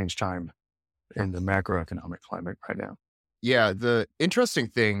very strange time in the macroeconomic climate right now. Yeah, the interesting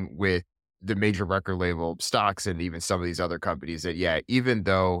thing with the major record label stocks and even some of these other companies that, even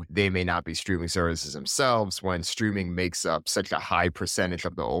though they may not be streaming services themselves, when streaming makes up such a high percentage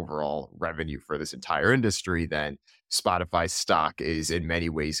of the overall revenue for this entire industry, then Spotify's stock is in many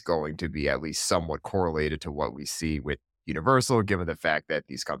ways going to be at least somewhat correlated to what we see with Universal, given the fact that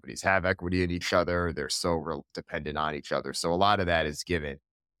these companies have equity in each other. They're so dependent on each other. So a lot of that is given.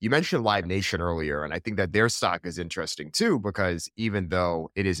 You mentioned Live Nation earlier, and I think that their stock is interesting too, because even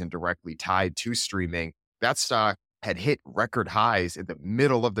though it isn't directly tied to streaming, that stock had hit record highs in the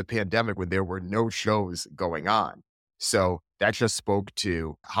middle of the pandemic when there were no shows going on. So that just spoke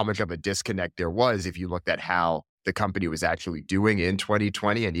to how much of a disconnect there was if you looked at how the company was actually doing in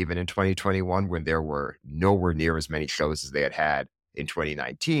 2020 and even in 2021, when there were nowhere near as many shows as they had in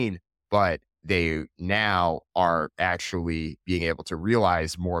 2019. But they now are actually being able to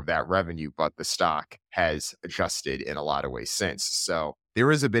realize more of that revenue, but the stock has adjusted in a lot of ways since. So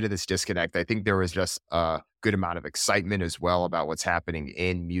there is a bit of this disconnect. I think there is just a good amount of excitement as well about what's happening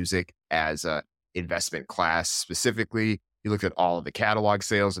in music as a investment class. Specifically, you look at all of the catalog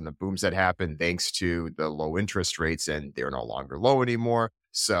sales and the booms that happened thanks to the low interest rates, and they're no longer low anymore.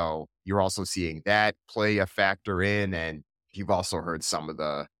 So you're also seeing that play a factor in, and you've also heard some of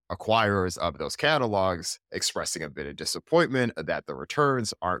the acquirers of those catalogs expressing a bit of disappointment that the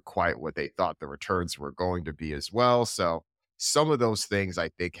returns aren't quite what they thought the returns were going to be as well. So some of those things I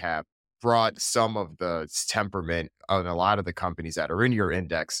think have brought some of the temperament on a lot of the companies that are in your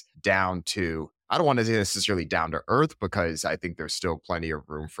index down to, I don't want to say necessarily down to earth, because I think there's still plenty of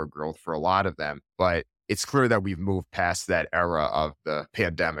room for growth for a lot of them. But it's clear that we've moved past that era of the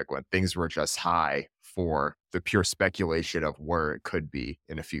pandemic when things were just high for the pure speculation of where it could be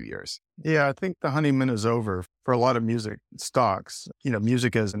in a few years. Yeah, I think the honeymoon is over for a lot of music stocks.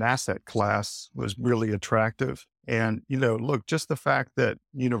 Music as an asset class was really attractive. And, look, just the fact that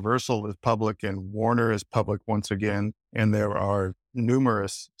Universal is public and Warner is public once again, and there are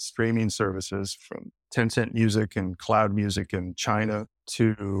numerous streaming services from Tencent Music and Cloud Music in China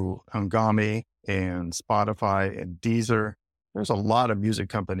to Angami and Spotify and Deezer. There's a lot of music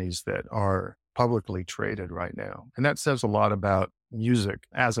companies that are publicly traded right now. And that says a lot about music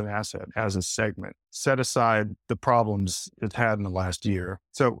as an asset, as a segment. Set aside the problems it had in the last year.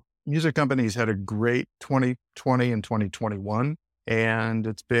 So music companies had a great 2020 and 2021, and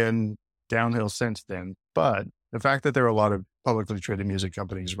it's been downhill since then. But the fact that there are a lot of publicly traded music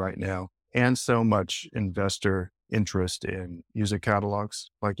companies right now and so much investor interest in music catalogs,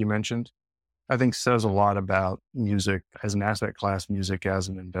 like you mentioned, I think says a lot about music as an asset class, music as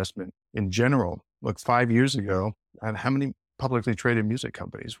an investment in general. Look, 5 years ago, and how many publicly traded music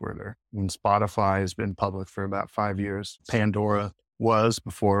companies were there? When Spotify has been public for about 5 years. Pandora was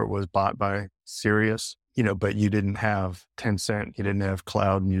before it was bought by Sirius, but you didn't have Tencent, you didn't have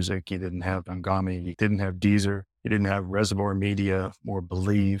Cloud Music, you didn't have Angami, you didn't have Deezer, you didn't have Reservoir Media or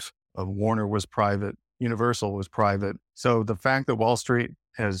Believe. Warner was private, Universal was private. So the fact that Wall Street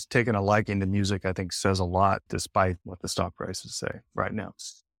has taken a liking to music, I think says a lot, despite what the stock prices say right now.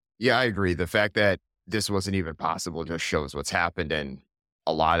 Yeah, I agree. The fact that this wasn't even possible just shows what's happened. And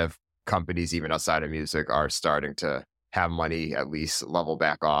a lot of companies, even outside of music, are starting to have money at least level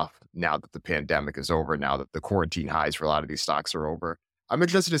back off now that the pandemic is over, now that the quarantine highs for a lot of these stocks are over. I'm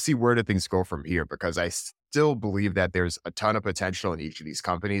interested to see where do things go from here, because I still believe that there's a ton of potential in each of these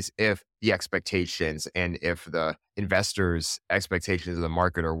companies if the expectations and if the investors' expectations of the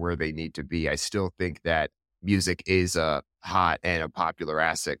market are where they need to be. I still think that music is a hot and a popular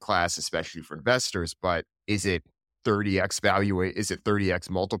asset class, especially for investors, but is it 30x value? Is it 30x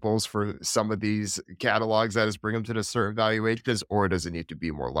multiples for some of these catalogs that is bring them to the certain valuations, or does it need to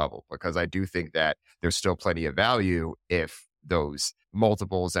be more level? Because I do think that there's still plenty of value if those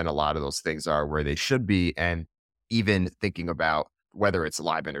multiples and a lot of those things are where they should be. And even thinking about whether it's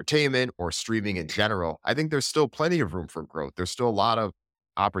live entertainment or streaming in general, I think there's still plenty of room for growth. There's still a lot of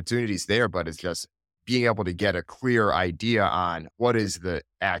opportunities there, but it's just being able to get a clear idea on what is the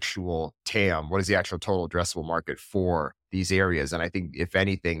actual TAM, what is the actual total addressable market for these areas. And I think if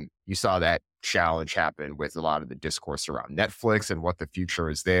anything, you saw that challenge happen with a lot of the discourse around Netflix and what the future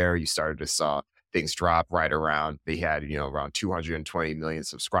is there. You started to saw things drop right around, they had, around 220 million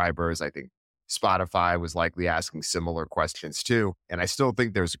subscribers. I think Spotify was likely asking similar questions too. And I still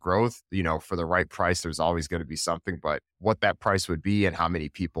think there's growth, for the right price, there's always going to be something, but what that price would be and how many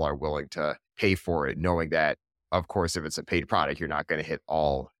people are willing to pay for it, knowing that, of course, if it's a paid product, you're not going to hit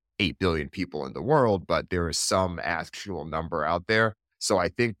all 8 billion people in the world, but there is some actual number out there. So I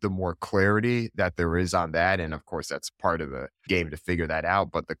think the more clarity that there is on that, and of course, that's part of the game to figure that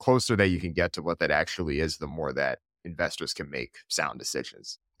out, but the closer that you can get to what that actually is, the more that investors can make sound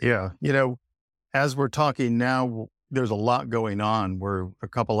decisions. Yeah. As we're talking now, there's a lot going on. We're a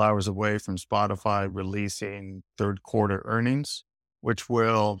couple hours away from Spotify releasing third quarter earnings, which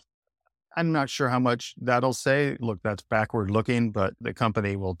I'm not sure how much that'll say. Look, that's backward looking, but the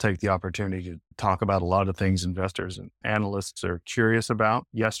company will take the opportunity to talk about a lot of things investors and analysts are curious about.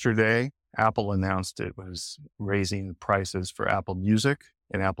 Yesterday, Apple announced it was raising prices for Apple Music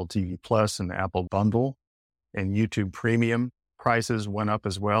and Apple TV Plus and the Apple Bundle, and YouTube Premium prices went up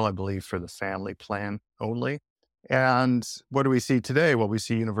as well, I believe, for the family plan only. And what do we see today? Well, we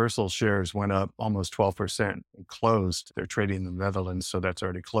see Universal shares went up almost 12% and closed. They're trading in the Netherlands, so that's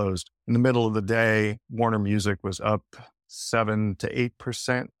already closed. In the middle of the day, Warner Music was up 7 to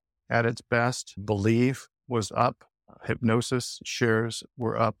 8% at its best. Believe was up. Hypnosis shares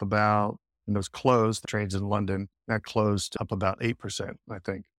were up about, and those closed, trades in London, that closed up about 8%, I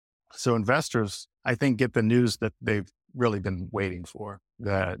think. So investors, I think, get the news that they've really been waiting for,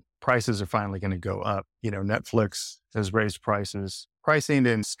 that prices are finally going to go up. Netflix has raised prices. Pricing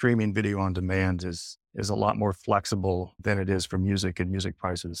in streaming video on demand is a lot more flexible than it is for music, and music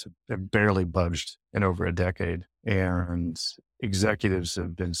prices have barely budged in over a decade. And executives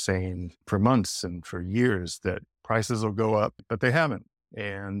have been saying for months and for years that prices will go up, but they haven't.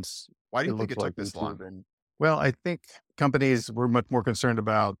 And Why do it you think looks it like took this long? YouTube. And well, I think companies were much more concerned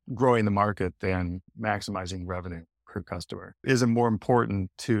about growing the market than maximizing revenue per customer. Is it more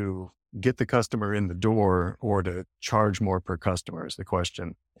important to get the customer in the door or to charge more per customer is the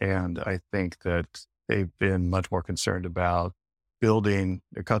question. And I think that they've been much more concerned about building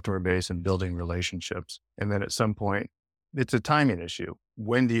a customer base and building relationships. And then at some point, it's a timing issue.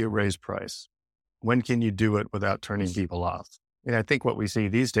 When do you raise price? When can you do it without turning people off? And I think what we see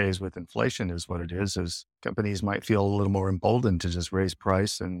these days with inflation is what it is companies might feel a little more emboldened to just raise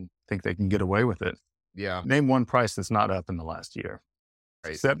price and think they can get away with it. Yeah. Name one price that's not up in the last year,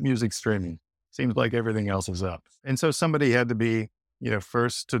 Right. except music streaming. Seems like everything else is up. And so somebody had to be,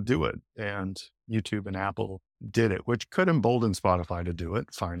 first to do it. And YouTube and Apple did it, which could embolden Spotify to do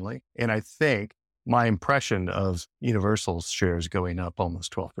it finally. And I think my impression of Universal's shares going up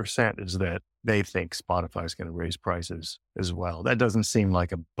almost 12% is that they think Spotify is going to raise prices as well. That doesn't seem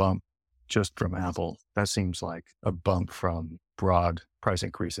like a bump just from Apple. That seems like a bump from broad price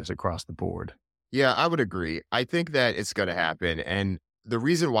increases across the board. Yeah, I would agree. I think that it's going to happen. And the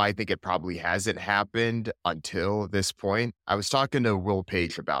reason why I think it probably hasn't happened until this point, I was talking to Will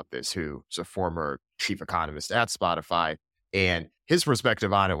Page about this, who's a former chief economist at Spotify. And his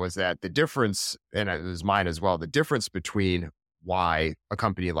perspective on it was that the difference, and it was mine as well, the difference between why a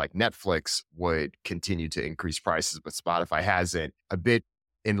company like Netflix would continue to increase prices, but Spotify hasn't, a bit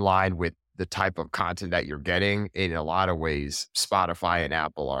in line with the type of content that you're getting. In a lot of ways, Spotify and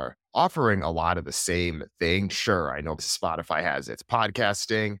Apple are offering a lot of the same thing. Sure, I know Spotify has its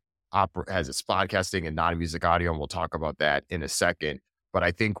podcasting, has its podcasting and non-music audio, and we'll talk about that in a second. But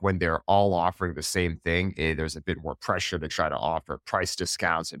I think when they're all offering the same thing, there's a bit more pressure to try to offer price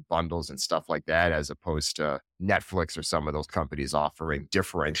discounts and bundles and stuff like that, as opposed to Netflix or some of those companies offering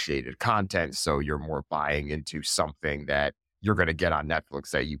differentiated content. So you're more buying into something that you're going to get on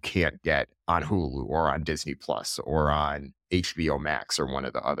Netflix that you can't get on Hulu or on Disney Plus or on HBO Max or one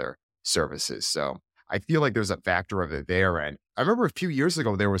of the other services. So I feel like there's a factor of it there. And I remember a few years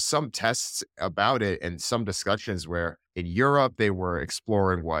ago, there was some tests about it and some discussions where in Europe, they were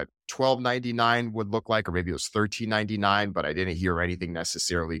exploring what $12.99 would look like, or maybe it was $13.99, but I didn't hear anything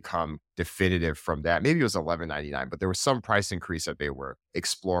necessarily come definitive from that. Maybe it was $11.99, but there was some price increase that they were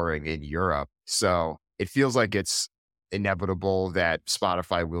exploring in Europe. So it feels like it's inevitable that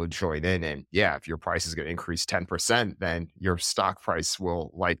Spotify will join in. And yeah, if your price is going to increase 10%, then your stock price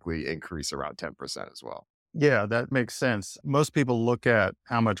will likely increase around 10% as well. Yeah, that makes sense. Most people look at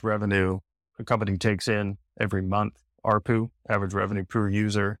how much revenue a company takes in every month, ARPU, average revenue per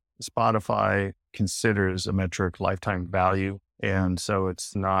user. Spotify considers a metric lifetime value. And so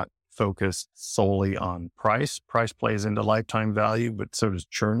it's not focused solely on price. Price plays into lifetime value, but so does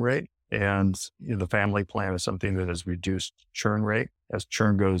churn rate. And the family plan is something that has reduced churn rate. As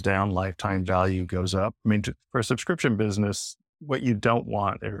churn goes down, lifetime value goes up. I mean, for a subscription business, what you don't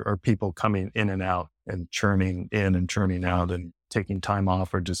want are people coming in and out and churning in and churning out and taking time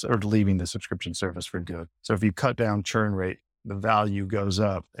off or leaving the subscription service for good. So if you cut down churn rate, the value goes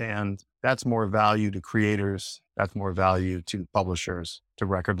up, and that's more value to creators. That's more value to publishers, to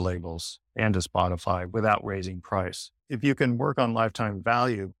record labels, and to Spotify without raising price. If you can work on lifetime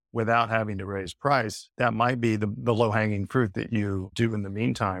value without having to raise price, that might be the low-hanging fruit that you do in the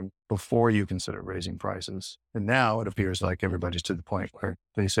meantime before you consider raising prices. And now it appears like everybody's to the point where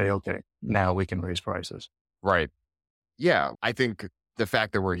they say, okay, now we can raise prices. Right. Yeah, I think the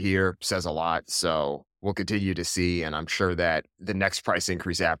fact that we're here says a lot. So we'll continue to see. And I'm sure that the next price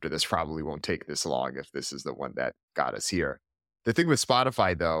increase after this probably won't take this long if this is the one that got us here. The thing with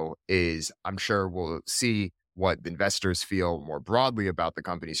Spotify, though, is I'm sure we'll see what investors feel more broadly about the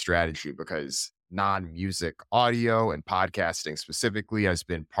company's strategy, because non-music audio and podcasting specifically has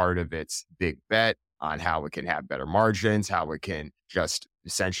been part of its big bet on how it can have better margins, how it can just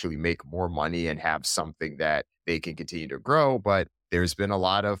essentially make more money and have something that they can continue to grow. But there's been a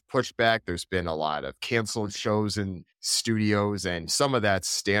lot of pushback. There's been a lot of canceled shows in studios, and some of that's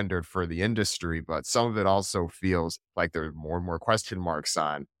standard for the industry, but some of it also feels like there are more and more question marks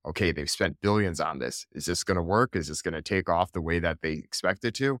on, okay, they've spent billions on this. Is this going to work? Is this going to take off the way that they expect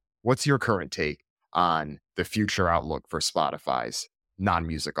it to? What's your current take on the future outlook for Spotify's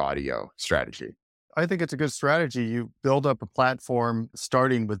non-music audio strategy? I think it's a good strategy. You build up a platform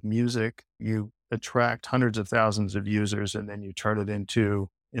starting with music. You attract hundreds of thousands of users, and then you turn it into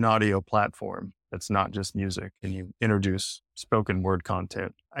an audio platform that's not just music, and you introduce spoken word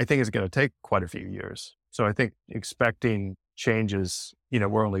content. I think it's going to take quite a few years. So I think expecting changes,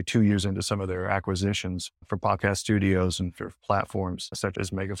 we're only 2 years into some of their acquisitions for podcast studios and for platforms such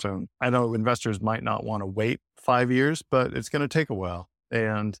as Megaphone. I know investors might not want to wait 5 years, but it's going to take a while.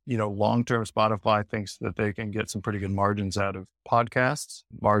 And, long-term Spotify thinks that they can get some pretty good margins out of podcasts,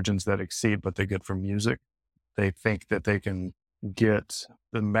 margins that exceed what they get from music. They think that they can get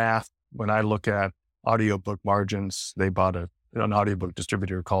the math. When I look at audiobook margins, they bought an audiobook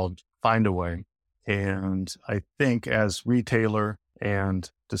distributor called Findaway. And I think as retailer and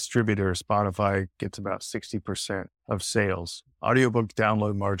distributor, Spotify gets about 60% of sales. Audiobook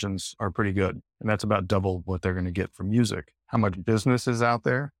download margins are pretty good. And that's about double what they're going to get from music. How much business is out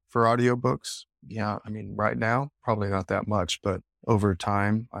there for audiobooks? Yeah, right now, probably not that much, but over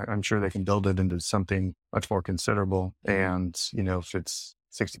time, I'm sure they can build it into something much more considerable. And, if it's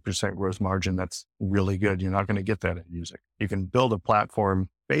 60% gross margin, that's really good. You're not going to get that in music. You can build a platform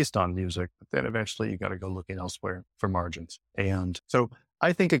based on music, but then eventually you got to go looking elsewhere for margins. And so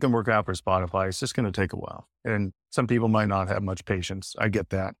I think it can work out for Spotify. It's just going to take a while. And some people might not have much patience. I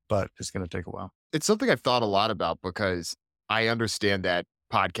get that, but it's going to take a while. It's something I've thought a lot about because I understand that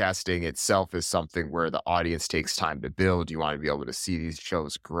podcasting itself is something where the audience takes time to build. You want to be able to see these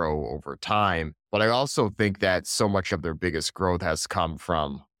shows grow over time. But I also think that so much of their biggest growth has come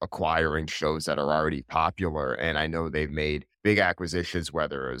from acquiring shows that are already popular. And I know they've made big acquisitions,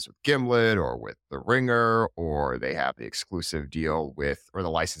 whether it was with Gimlet or with The Ringer, or they have the exclusive deal with, or the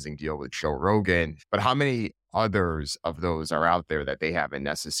licensing deal with Joe Rogan. But how many others of those are out there that they haven't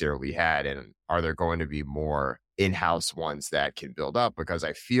necessarily had? And are there going to be more in-house ones that can build up? Because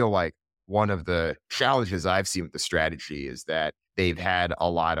I feel like one of the challenges I've seen with the strategy is that they've had a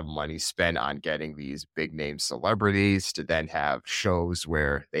lot of money spent on getting these big name celebrities to then have shows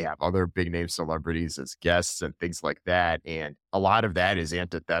where they have other big name celebrities as guests and things like that. And a lot of that is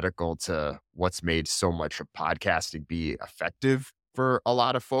antithetical to what's made so much of podcasting be effective for a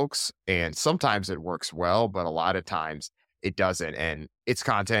lot of folks. And sometimes it works well, but a lot of times it doesn't. And it's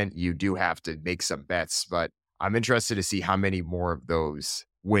content. You do have to make some bets, but I'm interested to see how many more of those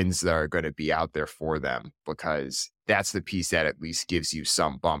wins that are going to be out there for them, because that's the piece that at least gives you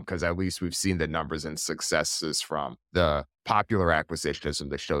some bump, because at least we've seen the numbers and successes from the popular acquisitions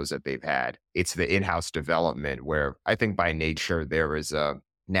and the shows that they've had. It's the in-house development where I think by nature there is a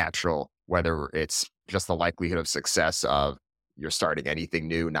natural, whether it's just the likelihood of success of you're starting anything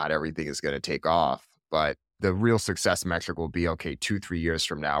new, not everything is going to take off, but the real success metric will be, okay, 2-3 years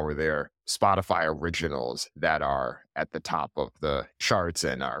from now, were there Spotify originals that are at the top of the charts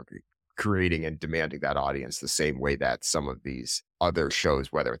and are creating and demanding that audience the same way that some of these other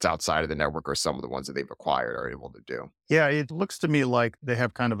shows, whether it's outside of the network or some of the ones that they've acquired, are able to do. Yeah, it looks to me like they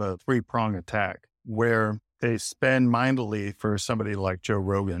have kind of a three-prong attack where they spend mindfully for somebody like Joe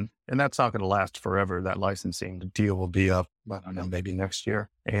Rogan, and that's not going to last forever. That licensing deal will be up, I don't know, maybe next year.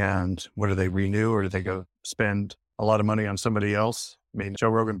 And what do they renew, or do they go spend a lot of money on somebody else? Joe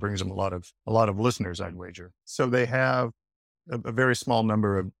Rogan brings them a lot of listeners, I'd wager. So they have a very small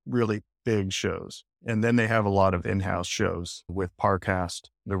number of really big shows. And then they have a lot of in-house shows with Parcast,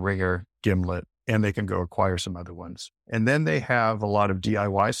 The Ringer, Gimlet, and they can go acquire some other ones. And then they have a lot of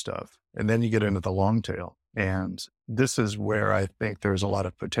DIY stuff. And then you get into the long tail. And this is where I think there's a lot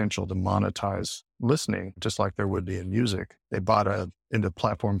of potential to monetize listening, just like there would be in music. They bought into a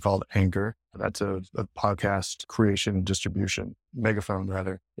platform called Anchor. That's a podcast creation distribution. Megaphone,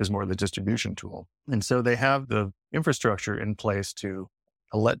 rather, is more the distribution tool. And so they have the infrastructure in place to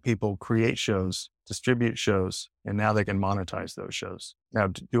let people create shows, distribute shows, and now they can monetize those shows. Now,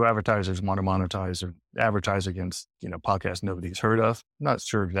 do advertisers want to monetize or advertise against, podcasts nobody's heard of? I'm not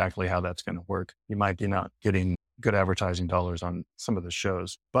sure exactly how that's going to work. You might be not getting good advertising dollars on some of the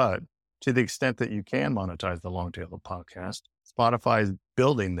shows, but to the extent that you can monetize the long tail of podcast, Spotify is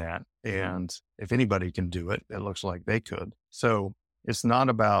building that. And if anybody can do it, it looks like they could. So it's not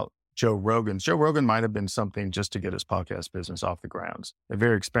about Joe Rogan. Joe Rogan might have been something just to get his podcast business off the ground. A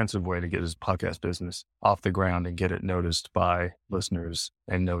very expensive way to get his podcast business off the ground and get it noticed by listeners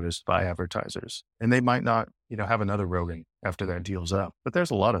and noticed by advertisers. And they might not, have another Rogan after that deal's up. But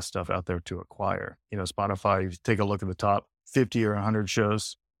there's a lot of stuff out there to acquire. Spotify, if you take a look at the top 50 or 100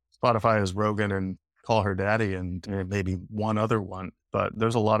 shows, Spotify has Rogan and Call Her Daddy and maybe one other one. But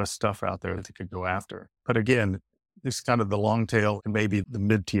there's a lot of stuff out there that they could go after. But again, this is kind of the long tail and maybe the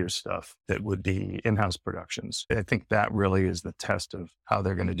mid-tier stuff that would be in-house productions. I think that really is the test of how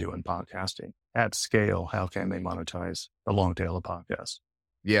they're going to do in podcasting. At scale, how can they monetize the long tail of podcasts?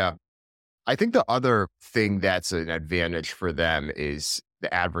 Yeah. I think the other thing that's an advantage for them is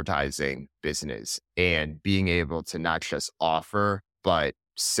the advertising business and being able to not just offer, but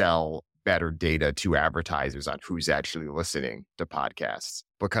sell better data to advertisers on who's actually listening to podcasts.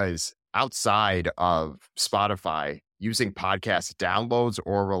 Because outside of Spotify, using podcast downloads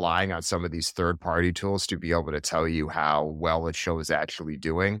or relying on some of these third-party tools to be able to tell you how well a show is actually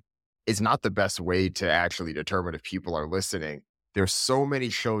doing is not the best way to actually determine if people are listening. There's so many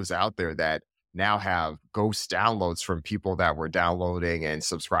shows out there that now have ghost downloads from people that were downloading and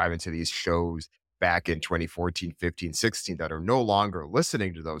subscribing to these shows back in 2014, 15, 16 that are no longer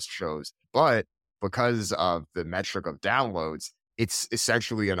listening to those shows. But because of the metric of downloads, it's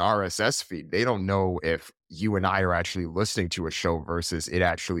essentially an RSS feed. They don't know if you and I are actually listening to a show versus it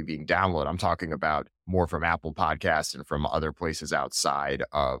actually being downloaded. I'm talking about more from Apple Podcasts and from other places outside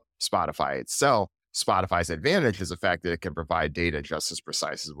of Spotify itself. Spotify's advantage is the fact that it can provide data just as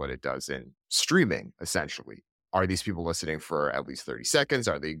precise as what it does in streaming, essentially. Are these people listening for at least 30 seconds?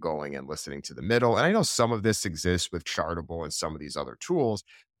 Are they going and listening to the middle? And I know some of this exists with Chartable and some of these other tools,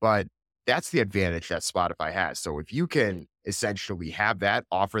 but that's the advantage that Spotify has. So if you can essentially have that,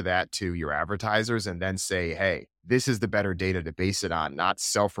 offer that to your advertisers and then say, hey, this is the better data to base it on, not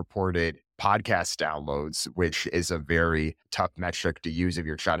self-reported podcast downloads, which is a very tough metric to use if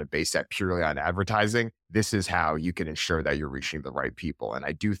you're trying to base that purely on advertising. This is how you can ensure that you're reaching the right people. And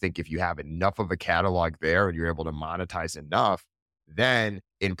I do think if you have enough of a catalog there and you're able to monetize enough, then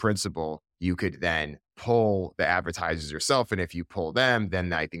in principle, you could then pull the advertisers yourself. And if you pull them,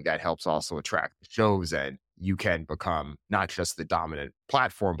 then I think that helps also attract shows and you can become not just the dominant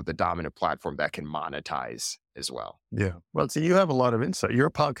platform, but the dominant platform that can monetize as well. Yeah. Well, so you have a lot of insight. You're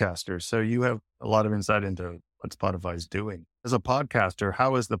a podcaster, so you have a lot of insight into what Spotify is doing. As a podcaster,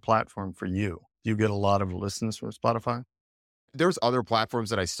 how is the platform for you? Do you get a lot of listens from Spotify? There's other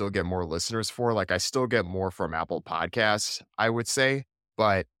platforms that I still get more listeners for. Like I still get more from Apple Podcasts, I would say,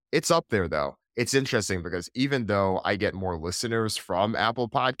 but it's up there though. It's interesting because even though I get more listeners from Apple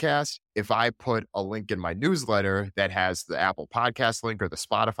Podcasts, if I put a link in my newsletter that has the Apple Podcast link or the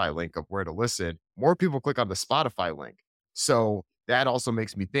Spotify link of where to listen, more people click on the Spotify link. So that also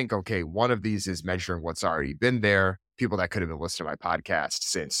makes me think, okay, one of these is measuring what's already been there, people that could have been listening to my podcast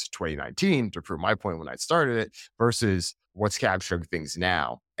since 2019 to prove my point when I started it versus what's capturing things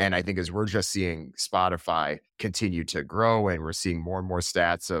now. And I think as we're just seeing Spotify continue to grow and we're seeing more and more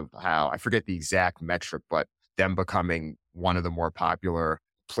stats of how, I forget the exact metric, but them becoming one of the more popular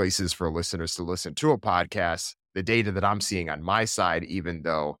places for listeners to listen to a podcast, the data that I'm seeing on my side, even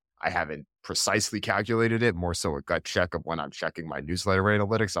though I haven't precisely calculated it, more so a gut check of when I'm checking my newsletter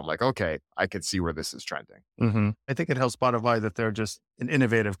analytics, I'm like, okay, I can see where this is trending. Mm-hmm. I think it helps Spotify that they're just an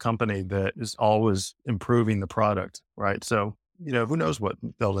innovative company that is always improving the product, right? So, who knows what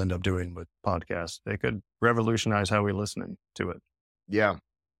they'll end up doing with podcasts. They could revolutionize how we're listening to it. Yeah.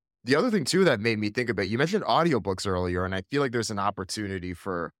 The other thing too that made me think about, you mentioned audiobooks earlier, and I feel like there's an opportunity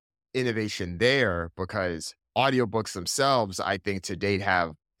for innovation there because audiobooks themselves, I think to date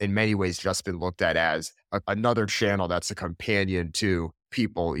have in many ways just been looked at as another channel that's a companion to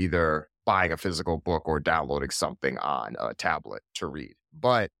people either buying a physical book or downloading something on a tablet to read.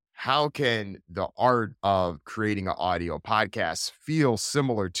 But how can the art of creating an audio podcast feel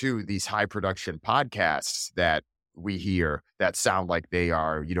similar to these high production podcasts that we hear that sound like they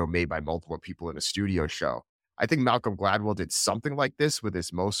are, made by multiple people in a studio show? I think Malcolm Gladwell did something like this with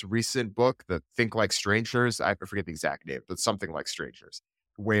his most recent book, the Think Like Strangers. I forget the exact name, but something like Strangers,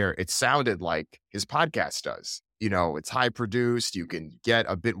 where it sounded like his podcast does. It's high produced. You can get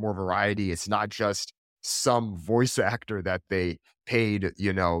a bit more variety. It's not just some voice actor that they paid,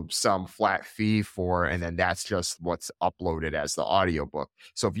 some flat fee for, and then that's just what's uploaded as the audiobook.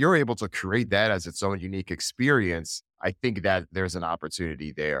 So if you're able to create that as its own unique experience, I think that there's an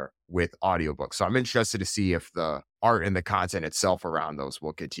opportunity there with audiobooks. So I'm interested to see if the art and the content itself around those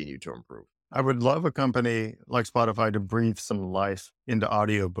will continue to improve. I would love a company like Spotify to breathe some life into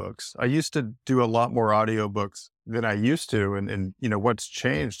audiobooks. I used to do a lot more audiobooks than I used to. And what's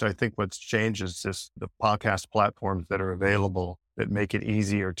changed, I think what's changed is just the podcast platforms that are available that make it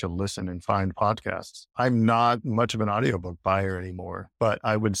easier to listen and find podcasts. I'm not much of an audiobook buyer anymore, but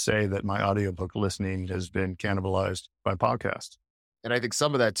I would say that my audiobook listening has been cannibalized by podcasts. And I think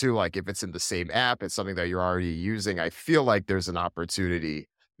some of that too, like if it's in the same app, it's something that you're already using. I feel like there's an opportunity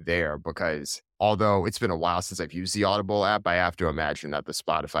there because although it's been a while since I've used the Audible app, I have to imagine that the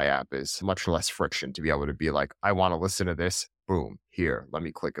Spotify app is much less friction to be able to be like, I want to listen to this. Boom, here, let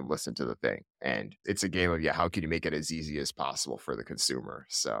me click and listen to the thing. And it's a game of, how can you make it as easy as possible for the consumer?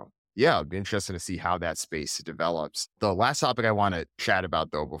 So yeah, it'll be interesting to see how that space develops. The last topic I want to chat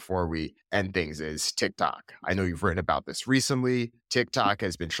about though, before we end things is TikTok. I know you've written about this recently. TikTok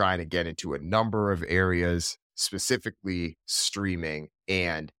has been trying to get into a number of areas, specifically streaming.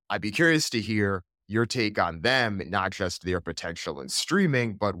 And I'd be curious to hear your take on them, not just their potential in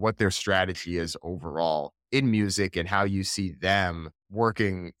streaming, but what their strategy is overall in music and how you see them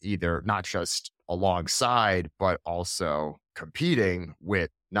working either not just alongside, but also competing with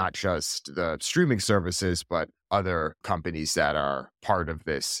not just the streaming services, but other companies that are part of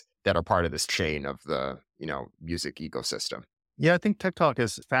this chain of the, music ecosystem. Yeah, I think TikTok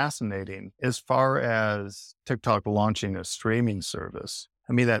is fascinating as far as TikTok launching a streaming service.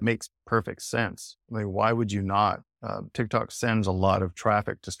 I mean, that makes perfect sense. I mean, why would you not? TikTok sends a lot of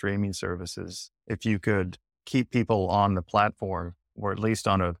traffic to streaming services. If you could keep people on the platform, or at least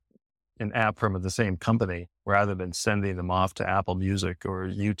on an app from the same company, rather than sending them off to Apple Music or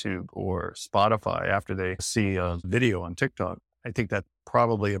YouTube or Spotify after they see a video on TikTok, I think that's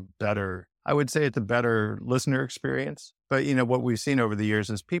probably I would say it's a better listener experience. But, what we've seen over the years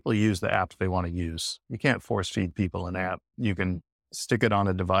is people use the apps they want to use. You can't force feed people an app. You can stick it on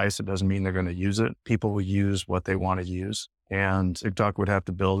a device. It doesn't mean they're going to use it. People will use what they want to use. And TikTok would have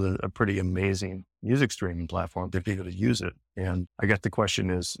to build a pretty amazing music streaming platform to be able to use it. And I guess the question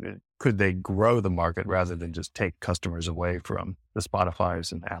is, could they grow the market rather than just take customers away from the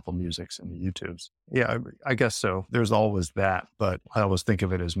Spotifys and Apple Musics and the YouTubes? Yeah, I guess so. There's always that, but I always think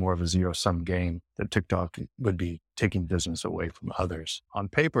of it as more of a zero-sum game that TikTok would be taking business away from others. On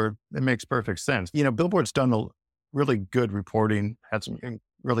paper, it makes perfect sense. Billboard's done a really good reporting, had some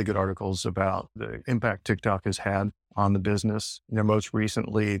really good articles about the impact TikTok has had on the business. Most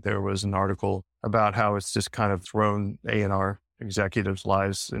recently, there was an article about how it's just kind of thrown A&R executives'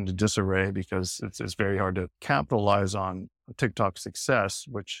 lives into disarray because it's very hard to capitalize on TikTok success,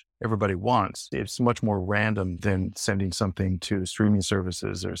 which everybody wants. It's much more random than sending something to streaming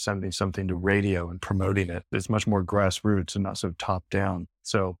services or sending something to radio and promoting it. It's much more grassroots and not so top down.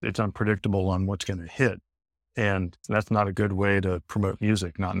 So it's unpredictable on what's going to hit. And that's not a good way to promote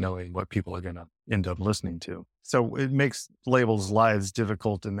music, not knowing what people are going to end up listening to. So it makes labels' lives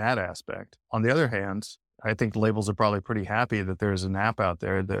difficult in that aspect. On the other hand, I think labels are probably pretty happy that there's an app out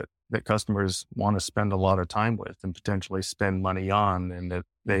there that customers want to spend a lot of time with and potentially spend money on, and that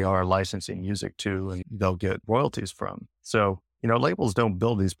they are licensing music to and they'll get royalties from. So, labels don't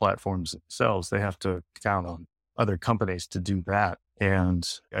build these platforms themselves. They have to count on other companies to do that. And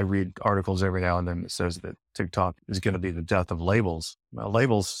I read articles every now and then that says that TikTok is going to be the death of labels. Well,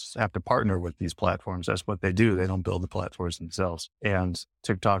 labels have to partner with these platforms. That's what they do. They don't build the platforms themselves. And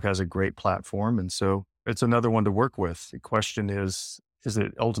TikTok has a great platform. And so it's another one to work with. The question is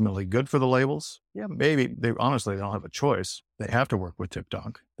it ultimately good for the labels? Yeah, maybe. They honestly don't have a choice. They have to work with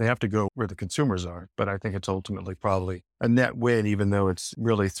TikTok. They have to go where the consumers are. But I think it's ultimately probably a net win, even though it's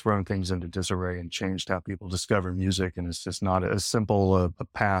really thrown things into disarray and changed how people discover music. And it's just not as simple a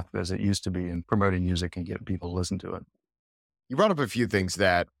path as it used to be in promoting music and getting people to listen to it. You brought up a few things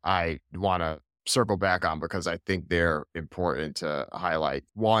that I want to circle back on because I think they're important to highlight.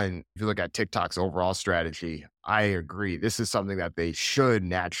 One, if you look at TikTok's overall strategy, I agree. This is something that they should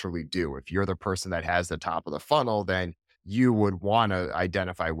naturally do. If you're the person that has the top of the funnel, then you would want to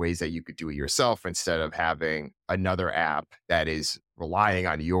identify ways that you could do it yourself instead of having another app that is relying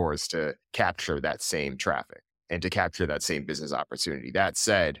on yours to capture that same traffic and to capture that same business opportunity. That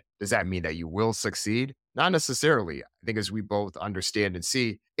said, does that mean that you will succeed? Not necessarily. I think as we both understand and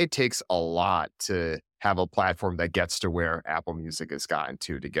see, it takes a lot to have a platform that gets to where Apple Music has gotten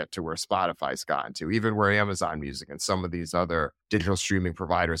to get to where Spotify's gotten to, even where Amazon Music and some of these other digital streaming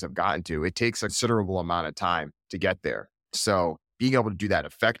providers have gotten to. It takes a considerable amount of time to get there. So being able to do that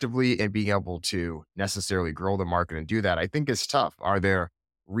effectively and being able to necessarily grow the market and do that, I think is tough. Are there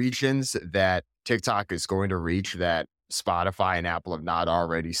regions that TikTok is going to reach that Spotify and Apple have not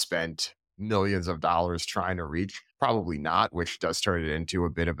already spent millions of dollars trying to reach? Probably not, which does turn it into a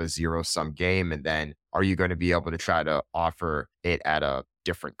bit of a zero-sum game. And then are you going to be able to try to offer it at a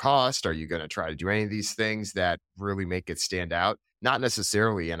different cost? Are you going to try to do any of these things that really make it stand out? Not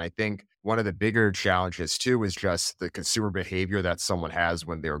necessarily. And I think one of the bigger challenges too is just the consumer behavior that someone has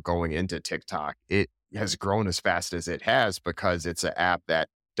when they're going into TikTok. It has grown as fast as it has because it's an app that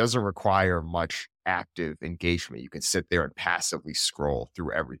doesn't require much active engagement. You can sit there and passively scroll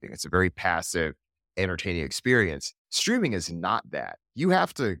through everything. It's a very passive, entertaining experience. Streaming is not that. You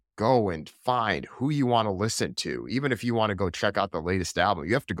have to go and find who you want to listen to. Even if you want to go check out the latest album,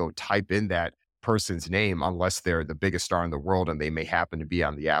 you have to go type in that person's name unless they're the biggest star in the world and they may happen to be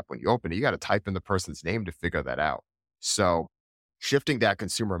on the app when you open it. You got to type in the person's name to figure that out. So shifting that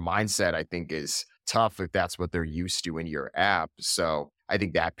consumer mindset, I think, is tough if that's what they're used to in your app. So I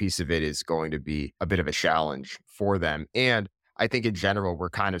think that piece of it is going to be a bit of a challenge for them. And I think in general, we're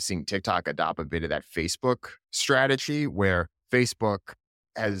kind of seeing TikTok adopt a bit of that Facebook strategy where Facebook,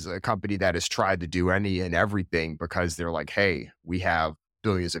 as a company that has tried to do any and everything because they're like, hey, we have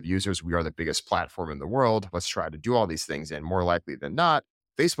billions of users. We are the biggest platform in the world. Let's try to do all these things. And more likely than not,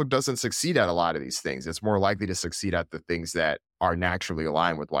 Facebook doesn't succeed at a lot of these things. It's more likely to succeed at the things that are naturally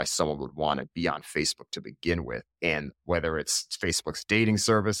aligned with why someone would want to be on Facebook to begin with. And whether it's Facebook's dating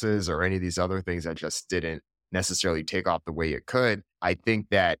services or any of these other things that just didn't necessarily take off the way it could, I think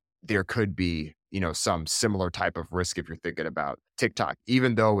that there could be, some similar type of risk if you're thinking about TikTok.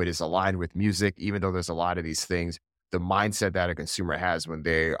 Even though it is aligned with music, even though there's a lot of these things, the mindset that a consumer has when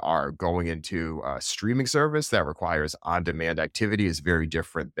they are going into a streaming service that requires on-demand activity is very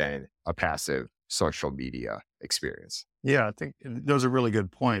different than a passive social media experience. Yeah, I think those are really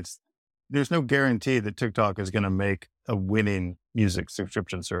good points. There's no guarantee that TikTok is going to make a winning music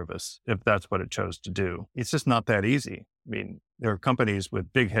subscription service if that's what it chose to do. It's just not that easy. I mean, there are companies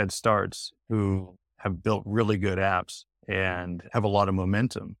with big head starts who have built really good apps and have a lot of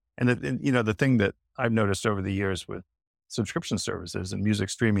momentum. And the thing that I've noticed over the years with subscription services and music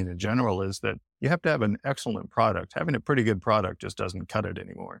streaming in general is that you have to have an excellent product. Having a pretty good product just doesn't cut it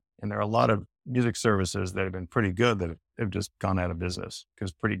anymore. And there are a lot of music services that have been pretty good that have just gone out of business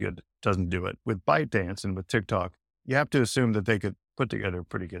because pretty good doesn't do it. With ByteDance and with TikTok, you have to assume that they could put together a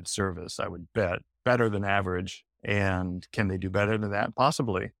pretty good service, I would bet, better than average. And can they do better than that?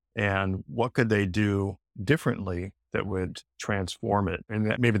 Possibly. And what could they do differently that would transform it?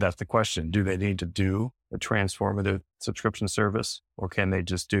 And maybe that's the question. Do they need to do a transformative subscription service, or can they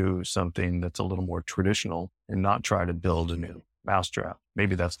just do something that's a little more traditional and not try to build a new mousetrap?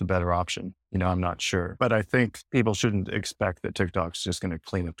 Maybe that's the better option. I'm not sure. But I think people shouldn't expect that TikTok's just going to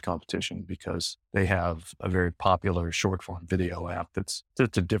clean up the competition because they have a very popular short form video app that's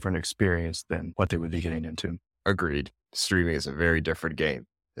just a different experience than what they would be getting into. Agreed. Streaming is a very different game.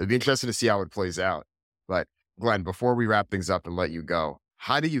 It'd be interesting to see how it plays out. But Glenn, before we wrap things up and let you go,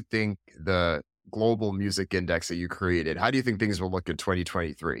 how do you think the global music index that you created, how do you think things will look in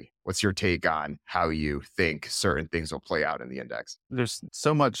 2023? What's your take on how you think certain things will play out in the index? There's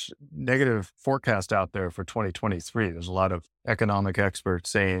so much negative forecast out there for 2023. There's a lot of economic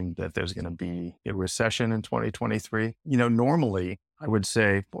experts saying that there's going to be a recession in 2023. Normally I would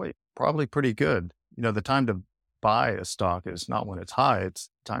say, probably pretty good. The time to buy a stock is not when it's high, it's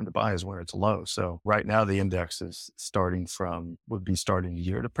time to buy is when it's low. So right now the index would be starting the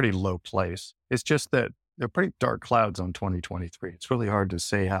year at a pretty low place. It's just that there are pretty dark clouds on 2023. It's really hard to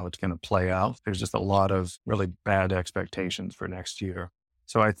say how it's going to play out. There's just a lot of really bad expectations for next year.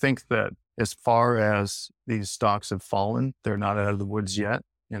 So I think that as far as these stocks have fallen, they're not out of the woods yet.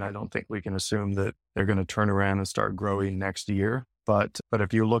 And I don't think we can assume that they're going to turn around and start growing next year. But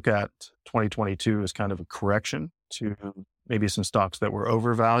if you look at 2022 as kind of a correction to maybe some stocks that were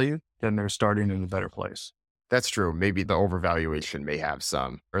overvalued, then they're starting in a better place. That's true. Maybe the overvaluation may have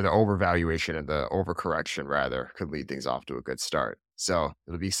or the overvaluation and the overcorrection rather could lead things off to a good start. So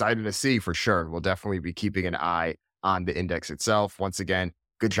it'll be exciting to see for sure. We'll definitely be keeping an eye on the index itself. Once again,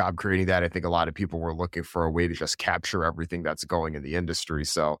 good job creating that. I think a lot of people were looking for a way to just capture everything that's going in the industry.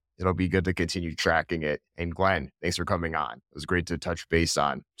 So it'll be good to continue tracking it. And Glenn, thanks for coming on. It was great to touch base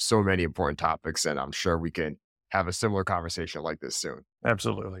on so many important topics, and I'm sure we can have a similar conversation like this soon.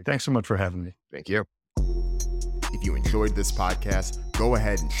 Absolutely. Thanks so much for having me. Thank you. If you enjoyed this podcast, go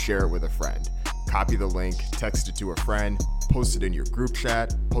ahead and share it with a friend. Copy the link, text it to a friend, post it in your group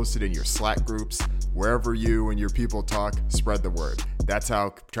chat, post it in your Slack groups. Wherever you and your people talk, spread the word. That's how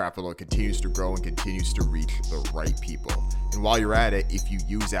Trapalot continues to grow and continues to reach the right people. And while you're at it, if you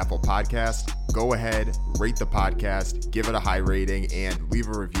use Apple Podcasts, go ahead, rate the podcast, give it a high rating, and leave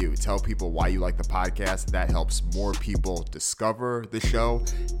a review. Tell people why you like the podcast. That helps more people discover the show.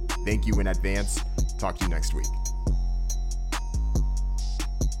 Thank you in advance. Talk to you next week.